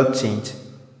physical change.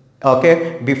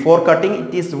 Okay, before cutting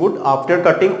it is wood, after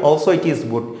cutting also it is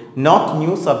wood, not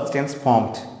new substance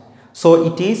formed.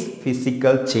 So it is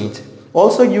physical change.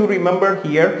 Also you remember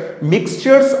here,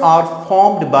 mixtures are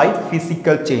formed by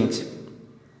physical change.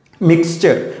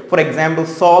 Mixture, for example,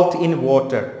 salt in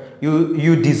water.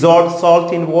 You dissolve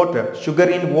salt in water, sugar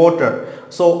in water.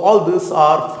 So all these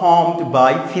are formed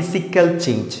by physical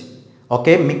change.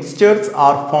 Okay, mixtures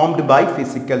are formed by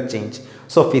physical change.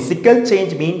 So physical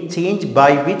change means change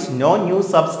by which no new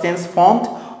substance formed,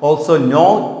 also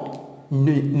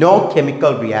no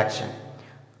chemical reaction.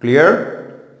 Clear?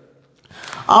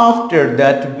 After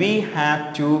that, we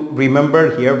have to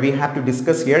remember here, we have to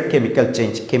discuss here chemical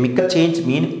change. Chemical change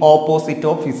means opposite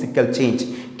of physical change.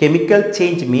 Chemical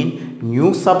change means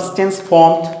new substance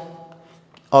formed.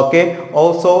 Okay,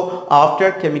 also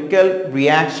after chemical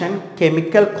reaction,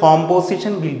 chemical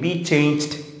composition will be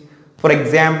changed. For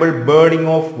example, burning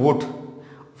of wood.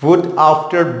 Wood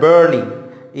after burning,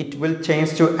 it will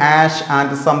change to ash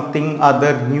and something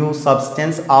other new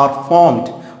substance are formed.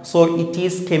 So it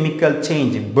is chemical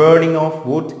change. Burning of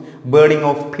wood, burning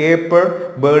of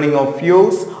paper, burning of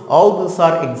fuels, all these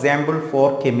are example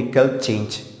for chemical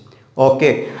change.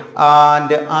 Okay,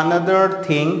 and another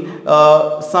thing,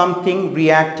 something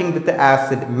reacting with the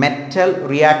acid, metal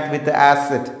react with the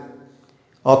acid.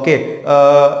 Okay,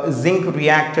 zinc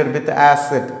reacted with the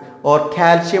acid or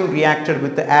calcium reacted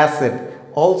with the acid.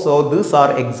 Also, these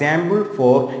are example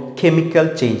for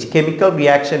chemical change. Chemical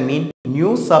reaction means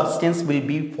new substance will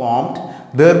be formed.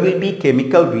 There will be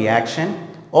chemical reaction.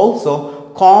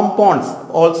 Also, compounds,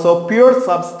 also pure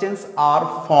substance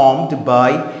are formed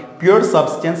by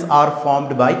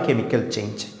chemical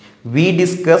change. We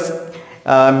discussed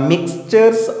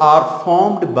mixtures are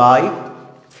formed by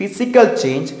physical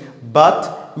change,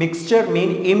 but Mixture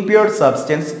mean impure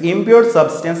substance. Impure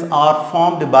substance are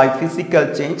formed by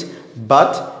physical change,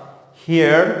 but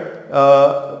here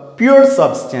pure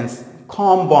substance,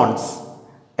 compounds,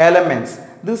 elements,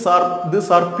 these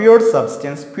are pure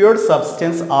substance. Pure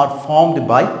substance are formed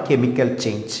by chemical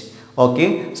change.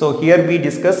 Okay, so here we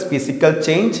discuss physical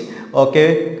change.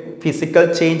 Okay,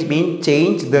 physical change means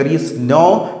change. There is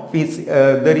no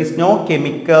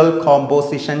chemical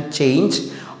composition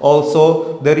change.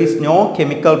 Also, there is no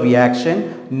chemical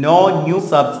reaction, no new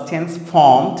substance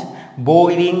formed.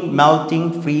 Boiling,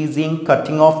 melting, freezing,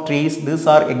 cutting of trees, these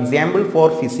are example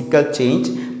for physical change.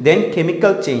 Then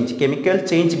chemical change. Chemical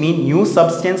change means new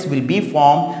substance will be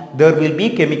formed. There will be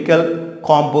chemical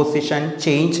composition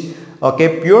change.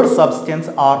 Okay, pure substance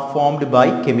are formed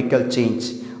by chemical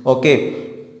change.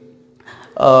 Okay,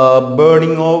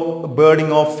 burning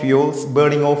of fuels,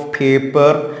 burning of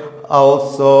paper,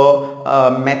 also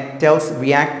metals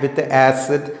react with the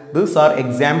acid. These are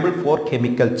example for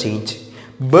chemical change.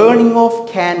 Burning of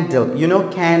candle, you know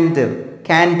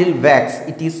candle wax,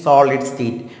 it is solid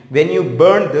state. When you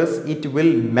burn this, it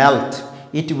will melt,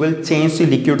 it will change to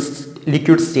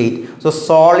liquid state. So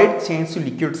solid change to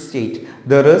liquid state.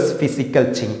 There is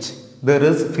physical change. There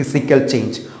is physical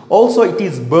change. Also it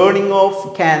is burning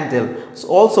of candle. So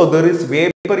also there is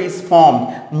vapor is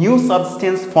formed, new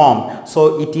substance formed.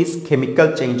 So it is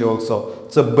chemical change also.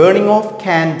 So burning of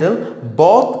candle,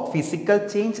 both physical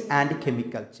change and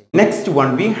chemical change. Next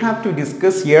one, we have to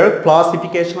discuss here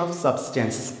classification of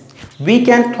substance. We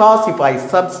can classify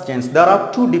substance. There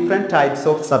are two different types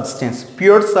of substance,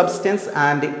 pure substance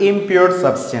and impure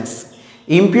substance.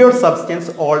 Impure substance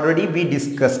already we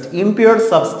discussed. Impure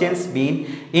substance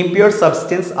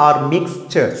are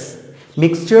mixtures.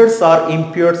 Mixtures are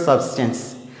impure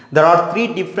substance. There are three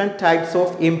different types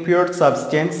of impure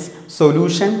substance: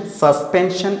 solution,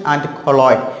 suspension and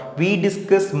colloid. We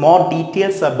discussed more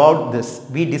details about this.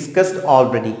 We discussed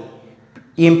already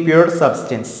impure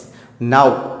substance.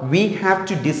 Now we have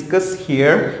to discuss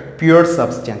here pure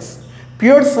substance.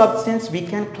 Pure substance we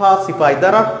can classify.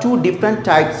 There are two different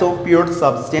types of pure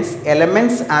substance: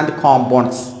 elements and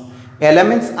compounds.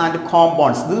 Elements and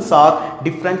compounds, these are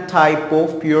different type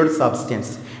of pure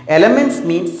substance. Elements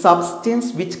means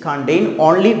substance which contain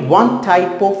only one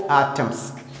type of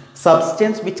atoms.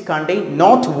 Substance which contain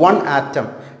not one atom.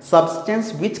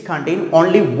 Substance which contain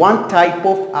only one type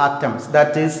of atoms.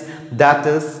 That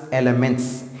is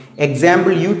elements.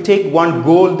 Example, you take one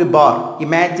gold bar.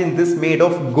 Imagine this made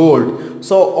of gold.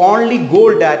 So only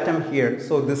gold atom here.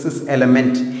 So this is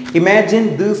element.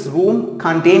 Imagine this room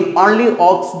contain only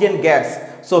oxygen gas.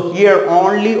 So here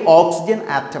only oxygen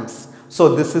atoms.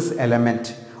 So this is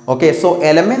element. Okay, so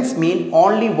elements mean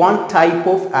only one type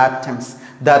of atoms.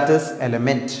 That is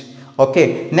element.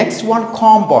 Okay, next one,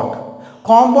 compound.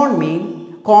 Compound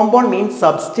means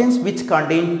substance which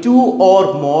contain two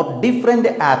or more different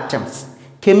atoms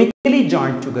chemically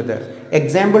joined together.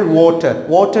 Example, water.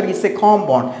 Water is a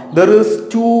compound. There is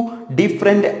two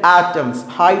different atoms,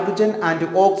 hydrogen and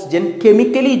oxygen,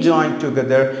 chemically joined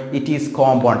together. It is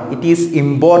compound. It is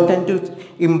important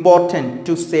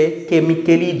to say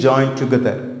chemically joined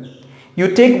together.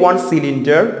 You take one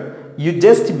cylinder, you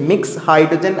just mix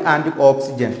hydrogen and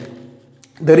oxygen.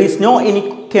 There is no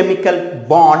any chemical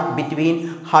bond between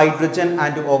hydrogen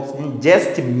and oxygen.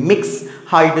 Just mix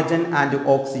hydrogen and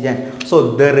oxygen.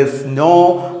 So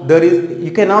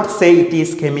you cannot say it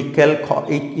is chemical,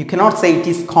 you cannot say it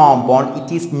is compound,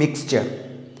 it is mixture.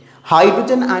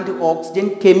 Hydrogen and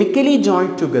oxygen chemically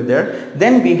joined together,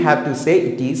 then we have to say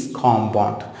it is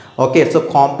compound. Okay, so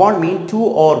compound means two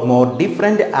or more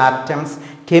different atoms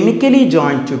chemically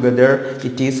joined together.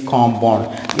 It is compound.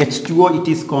 H2O, it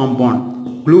is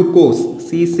compound. Glucose,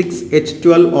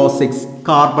 C6H12O6.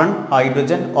 Carbon,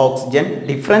 hydrogen, oxygen,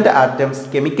 different atoms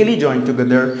chemically joined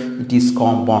together. It is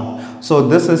compound. So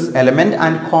this is element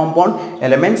and compound.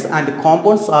 Elements and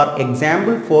compounds are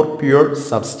example for pure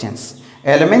substance.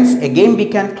 Elements, again we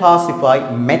can classify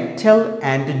metal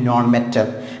and non-metal.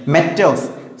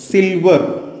 Metals,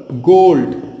 silver,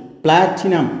 gold,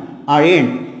 platinum,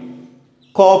 iron,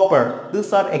 copper.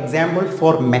 These are example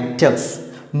for metals.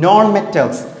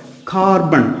 Non-metals,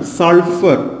 carbon,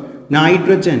 sulfur,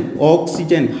 nitrogen,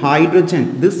 oxygen,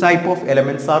 hydrogen. This type of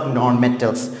elements are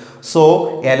non-metals.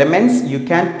 So elements you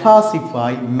can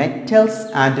classify metals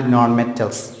and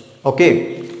non-metals.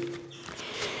 Okay.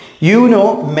 You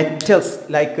know metals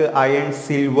like iron,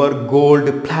 silver,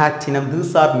 gold, platinum.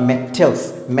 These are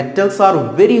metals. Metals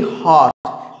are very hard.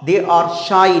 They are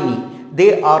shiny.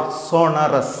 They are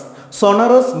sonorous.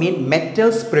 Sonorous means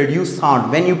metals produce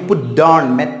sound. When you put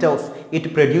down metals,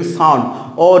 it produces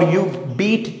sound. Or you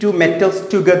beat two metals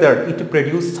together, it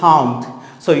produces sound.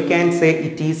 So you can say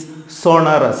it is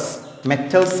sonorous.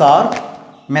 Metals are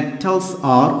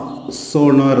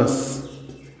sonorous.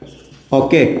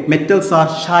 Okay, metals are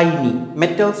shiny.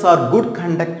 Metals are good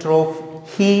conductor of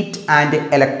heat and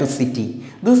electricity.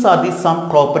 These are the some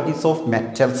properties of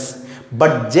metals.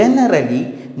 But generally,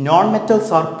 non-metals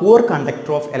are poor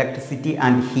conductor of electricity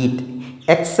and heat,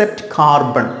 except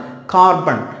carbon.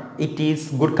 Carbon, it is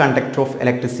good conductor of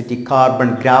electricity. Carbon,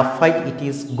 graphite, it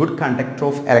is good conductor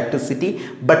of electricity.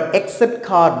 But except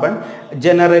carbon,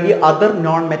 generally other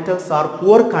non-metals are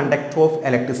poor conductor of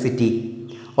electricity.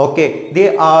 Okay, they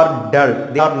are dull,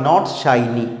 they are not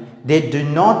shiny, they do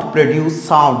not produce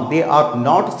sound, they are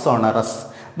not sonorous.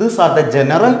 These are the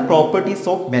general properties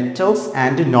of metals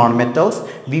and non-metals.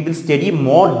 We will study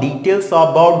more details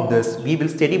about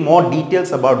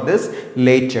this.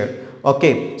 Later.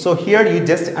 Okay, so here you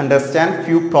just understand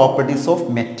few properties of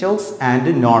metals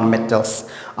and non-metals.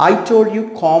 I told you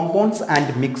compounds and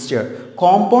mixture.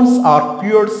 Compounds are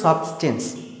pure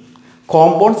substance.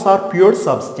 Compounds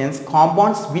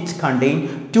which contain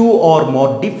two or more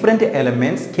different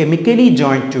elements chemically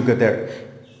joined together.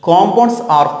 Compounds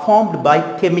are formed by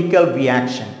chemical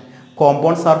reaction.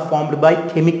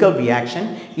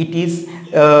 It is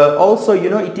also,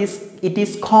 it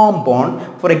is compound.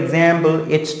 For example,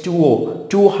 H2O,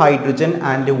 2 hydrogen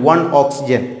and 1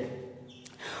 oxygen.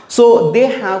 So they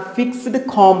have fixed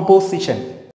composition.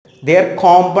 Their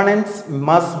components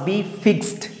must be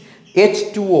fixed.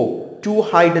 H2O, 2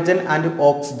 hydrogen and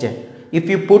oxygen. If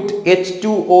you put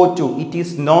H2O2, it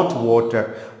is not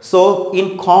water. So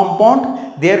in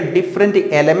compound, their different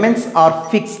elements are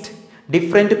fixed.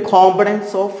 Different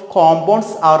components of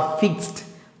compounds are fixed.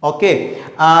 Okay,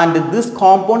 and these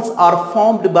compounds are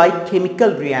formed by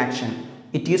chemical reaction.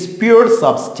 It is pure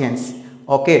substance.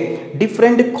 Okay,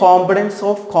 different components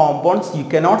of compounds you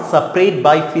cannot separate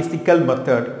by physical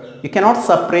method. You cannot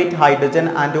separate hydrogen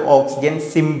and oxygen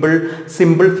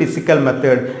simple physical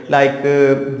method, like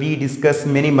we discuss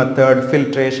many methods: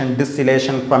 filtration,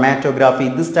 distillation,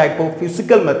 chromatography. This type of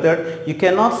physical method you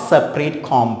cannot separate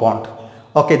compound.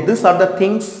 Okay, these are the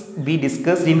things we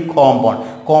discussed in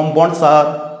compound. Compounds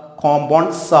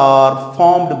are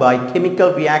formed by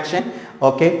chemical reaction.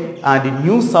 Okay, and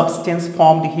new substance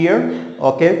formed here.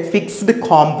 Okay, fixed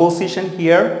composition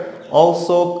here.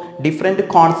 Also different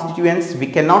constituents we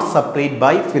cannot separate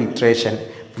by filtration.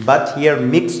 But here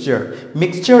mixture,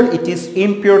 it is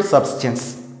impure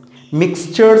substance.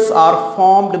 Mixtures are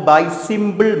formed by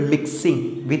simple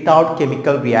mixing without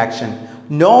chemical reaction.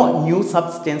 No new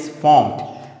substance formed.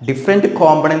 Different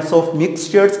components of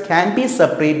mixtures can be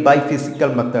separated by physical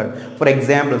method. For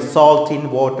example, salt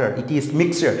in water, it is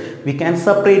mixture. We can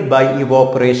separate by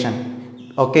evaporation.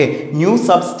 Okay, new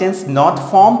substance not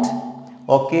formed.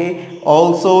 Okay,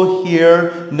 also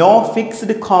here no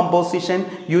fixed composition.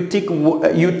 You take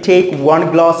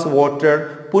 1 glass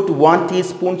water, put 1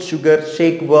 teaspoon sugar,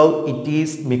 shake well, it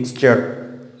is mixture.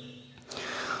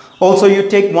 Also you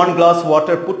take 1 glass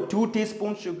water, put 2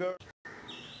 teaspoons sugar.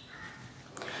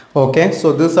 Okay,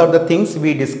 so these are the things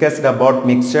we discussed about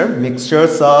mixture.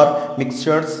 Mixtures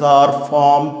are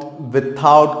formed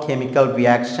without chemical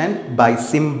reaction by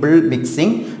simple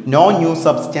mixing. No new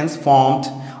substance formed.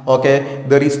 Okay,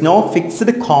 there is no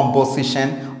fixed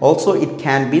composition. Also it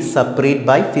can be separated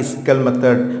by physical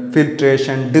method,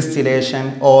 filtration,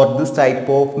 distillation, or this type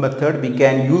of method we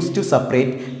can use to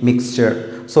separate mixture.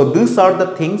 So these are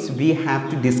the things we have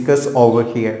to discuss over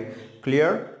here.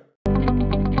 Clear?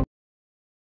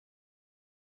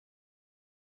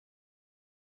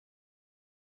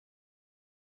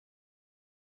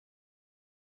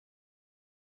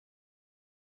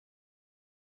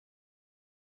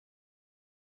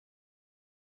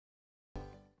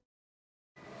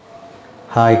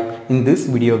 Hi, in this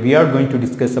video we are going to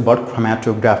discuss about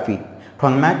chromatography.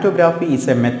 Chromatography is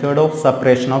a method of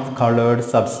separation of colored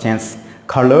substance.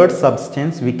 Colored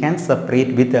substance we can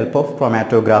separate with help of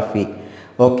chromatography.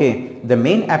 Okay, the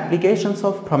main applications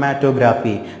of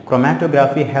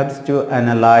chromatography helps to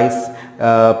analyze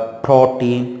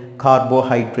protein,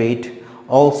 carbohydrate.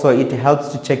 Also it helps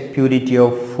to check purity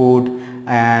of food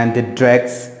and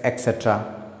drugs, etc.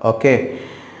 Okay.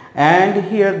 And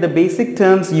here the basic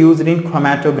terms used in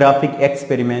chromatographic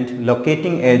experiment: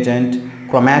 locating agent,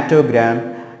 chromatogram,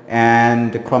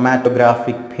 and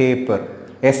chromatographic paper.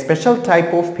 A special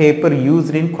type of paper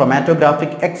used in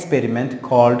chromatographic experiment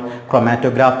called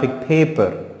chromatographic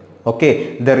paper.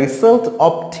 Okay, the result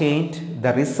obtained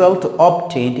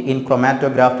in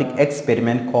chromatographic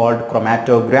experiment called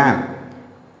chromatogram.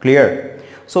 Clear?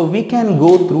 So we can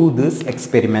go through this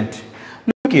experiment.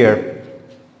 Look here.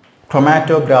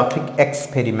 chromatographic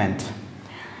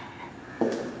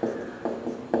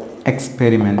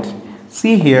experiment.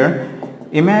 See here,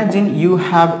 imagine you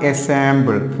have a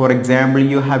sample. For example,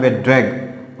 you have a drug.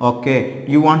 Okay,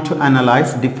 you want to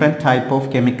analyze different type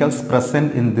of chemicals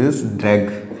present in this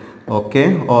drug,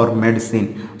 okay, or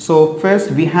medicine. So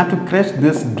first we have to crush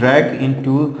this drug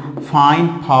into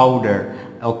fine powder,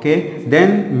 okay,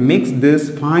 then mix this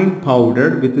fine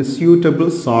powder with a suitable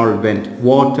solvent,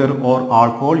 water or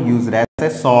alcohol used as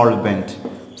a solvent,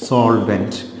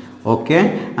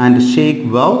 okay, and shake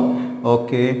well,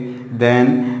 okay.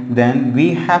 Then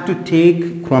we have to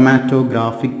take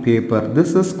chromatographic paper.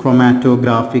 This is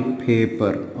chromatographic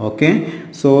paper, okay.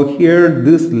 So here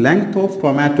this length of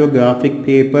chromatographic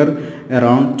paper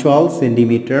around 12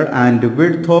 centimeter and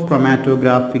width of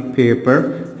chromatographic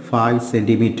paper 5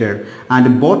 centimeter,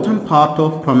 and bottom part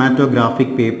of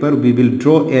chromatographic paper we will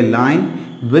draw a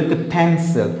line with a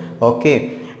pencil,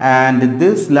 okay, and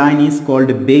this line is called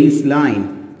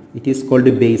baseline. It is called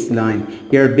a baseline.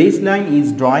 Here baseline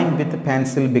is drawing with a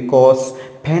pencil because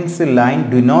pencil line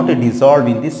do not dissolve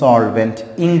in the solvent.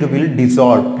 Ink will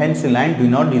dissolve. Pencil line do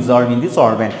not dissolve in the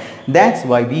solvent. That's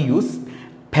why we use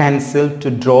pencil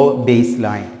to draw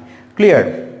baseline.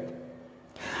 Clear?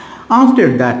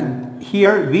 After that,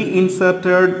 here we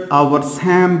inserted our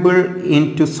sample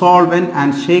into solvent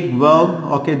and shake well.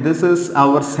 Okay, this is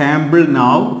our sample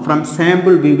now. From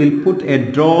sample we will put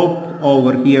a drop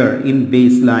over here in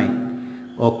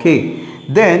baseline, okay.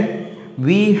 Then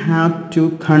we have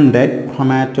to conduct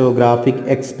chromatographic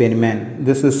experiment.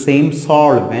 This is same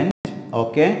solvent,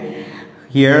 okay.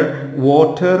 Here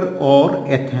water or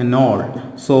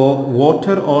ethanol. So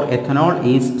water or ethanol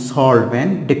is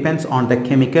solvent, depends on the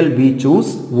chemical we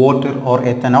choose, water or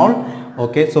ethanol,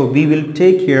 okay. So we will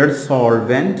take here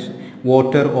solvent,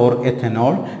 water or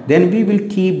ethanol. Then we will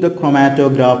keep the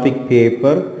chromatographic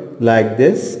paper like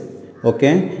this,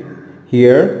 okay.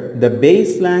 Here the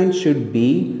baseline should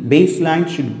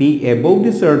be above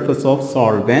the surface of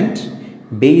solvent.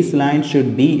 Baseline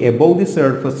should be above the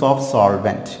surface of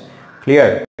solvent.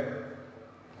 Clear?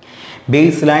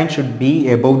 Baseline should be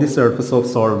above the surface of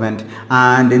solvent.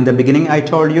 And in the beginning I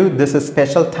told you this is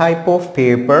special type of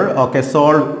paper, okay.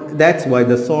 So that's why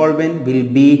the solvent will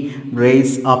be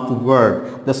raised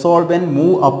upward. The solvent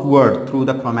move upward through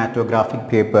the chromatographic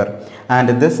paper.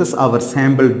 And this is our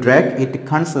sample drug. It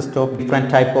consists of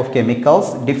different type of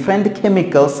chemicals. Different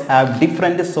chemicals have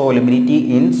different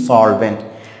solubility in solvent.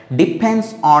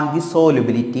 Depends on the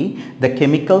solubility, the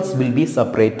chemicals will be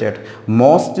separated.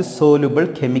 Most soluble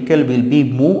chemical will be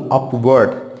move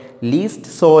upward. Least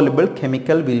soluble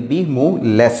chemical will be move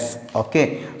less,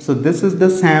 okay. So this is the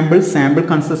sample. Sample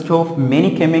consists of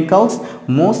many chemicals.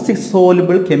 Most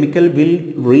soluble chemical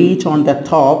will reach on the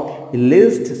top.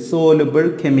 Least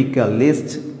soluble chemical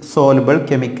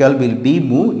will be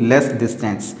move less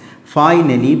distance.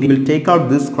 Finally we will take out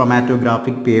this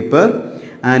chromatographic paper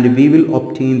and we will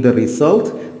obtain the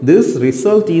result. This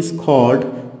result is called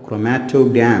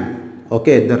chromatogram,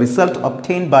 okay. The result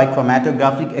obtained by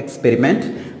chromatographic experiment,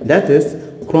 that is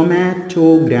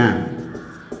chromatogram.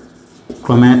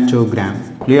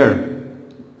 Clear?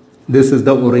 This is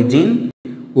the origin,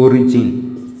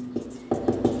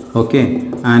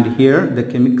 okay, and here the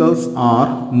chemicals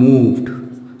are moved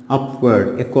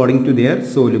upward according to their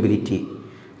solubility,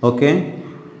 okay.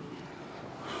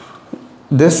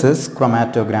 This is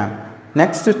chromatogram.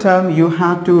 Next term you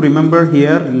have to remember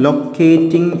here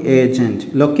locating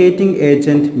agent. Locating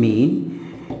agent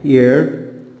mean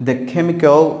here the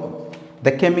chemical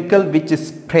which is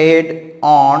sprayed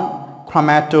on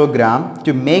chromatogram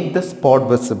to make the spot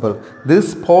visible.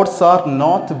 These spots are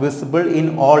not visible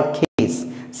in all case.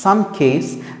 Some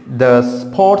case the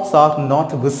spots are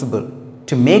not visible.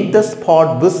 To make the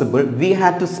spot visible we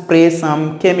have to spray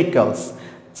some chemicals.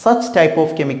 Such type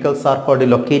of chemicals are called a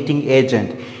locating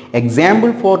agent.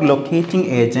 Example for locating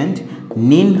agent,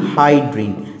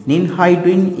 ninhydrin.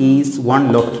 Ninhydrin is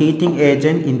one locating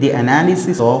agent in the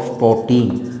analysis of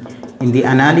protein. In the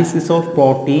analysis of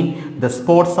protein, the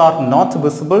spots are not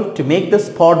visible. To make the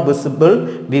spot visible,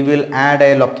 we will add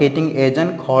a locating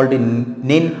agent called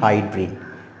ninhydrin.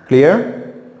 Clear?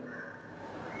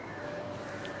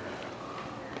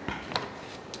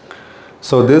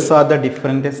 So these are the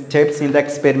different steps in the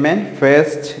experiment.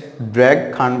 First,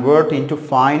 drug convert into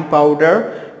fine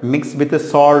powder, mix with a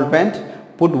solvent,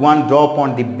 put one drop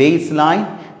on the baseline,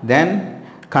 then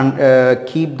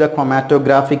keep the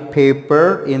chromatographic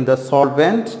paper in the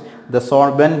solvent. The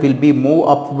solvent will be moved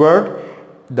upward.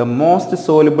 The most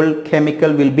soluble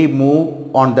chemical will be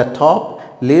moved on the top.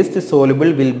 Least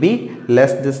soluble will be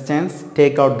less distance.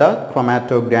 Take out the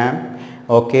chromatogram,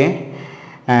 okay.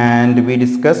 and we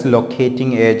discuss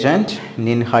locating agent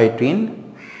ninhydrin.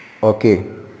 Okay.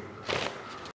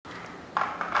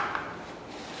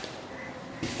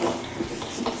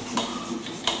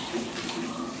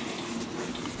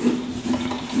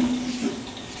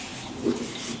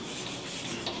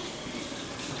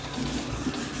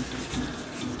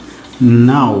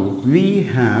 Now we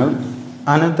have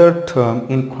another term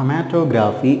in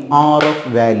chromatography, R of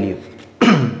value.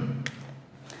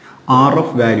 R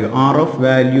of value. R of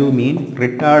value means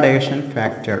retardation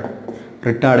factor.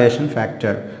 Retardation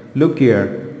factor. Look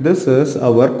here. This is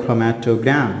our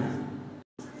chromatogram.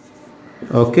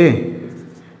 Okay.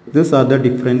 These are the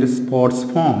different spots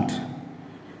formed.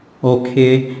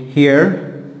 Okay. Here,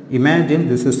 imagine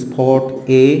this is spot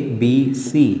A, B,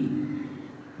 C.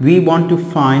 We want to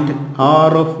find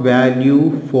R of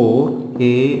value for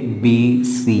A, B,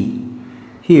 C.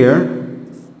 Here,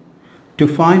 to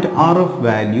find R of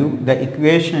value, the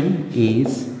equation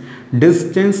is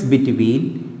distance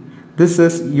between, this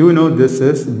is, this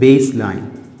is baseline.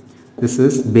 This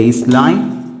is baseline,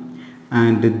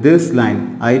 and this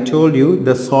line, I told you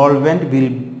the solvent will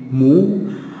move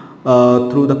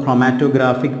through the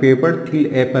chromatographic paper till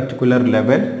a particular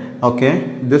level.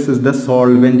 Okay, this is the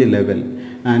solvent level,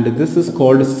 and this is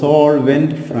called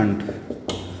solvent front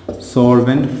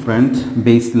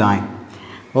baseline.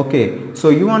 Okay, so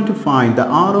you want to find the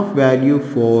R of value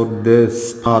for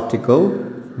this particle,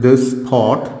 this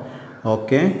spot.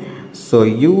 Okay, so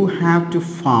you have to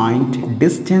find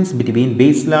distance between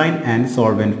baseline and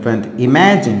solvent front.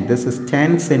 Imagine this is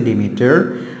 10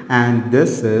 centimeter and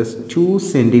this is 2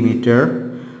 centimeter.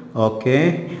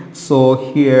 Okay, so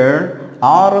here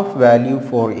R of value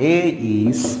for A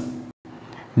is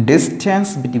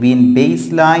distance between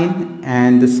baseline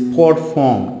and spot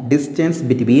formed. Distance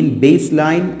between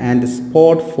baseline and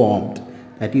spot formed,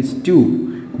 that is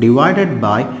 2, divided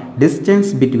by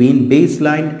distance between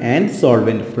baseline and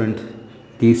solvent front,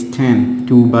 is 10.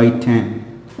 2 by 10.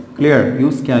 Clear?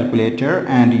 Use calculator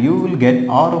and you will get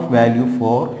R of value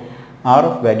for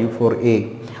A.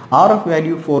 R of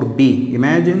value for B.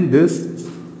 Imagine this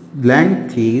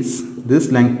length is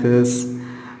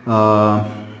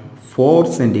 4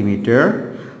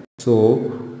 centimeter.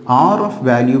 So R of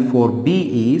value for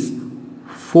B is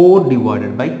 4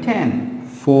 divided by 10.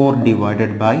 4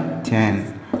 divided by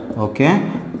 10. Okay.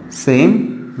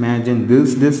 Same. Imagine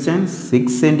this distance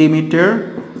 6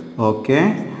 centimeter.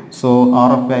 Okay. So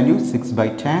R of value 6 by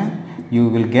 10. You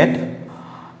will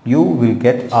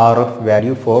get R of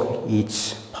value for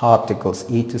each particles,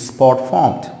 each spot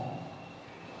formed.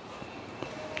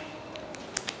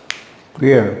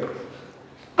 Clear?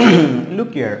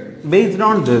 Look here, based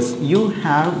on this you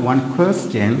have one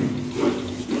question.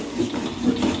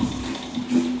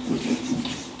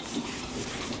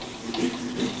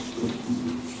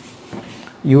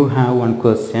 You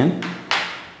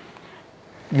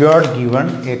are given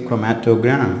a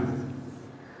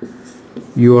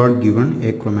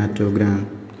chromatogram.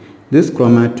 This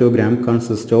chromatogram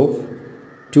consists of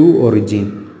two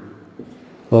origins.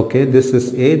 Okay, this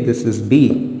is A, this is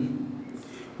B.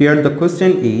 Here the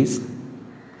question is,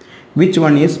 which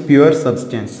one is pure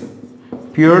substance?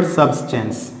 Pure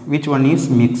substance. Which one is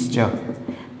mixture?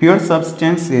 Pure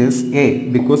substance is A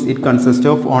because it consists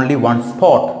of only one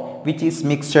spot. Which is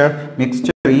mixture?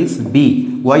 Mixture is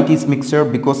B. Why it is mixture?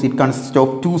 Because it consists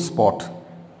of two spots.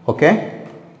 Okay.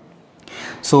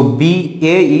 So B,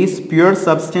 A is pure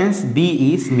substance,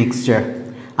 B is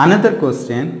mixture. Another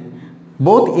question.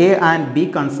 Both A and B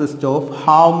consist of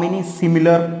how many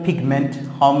similar pigment,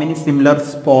 how many similar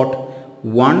spot?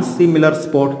 One similar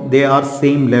spot, they are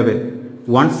same level.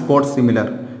 One spot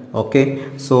similar.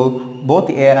 Okay. So both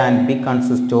A and B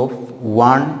consist of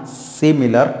one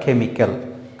similar chemical.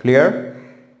 Clear?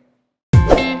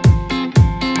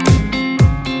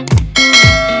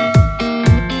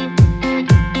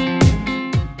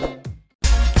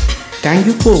 Thank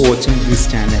you for watching this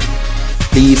channel.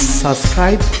 Please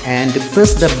subscribe and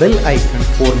press the bell icon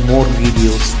for more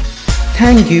videos.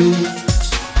 Thank you.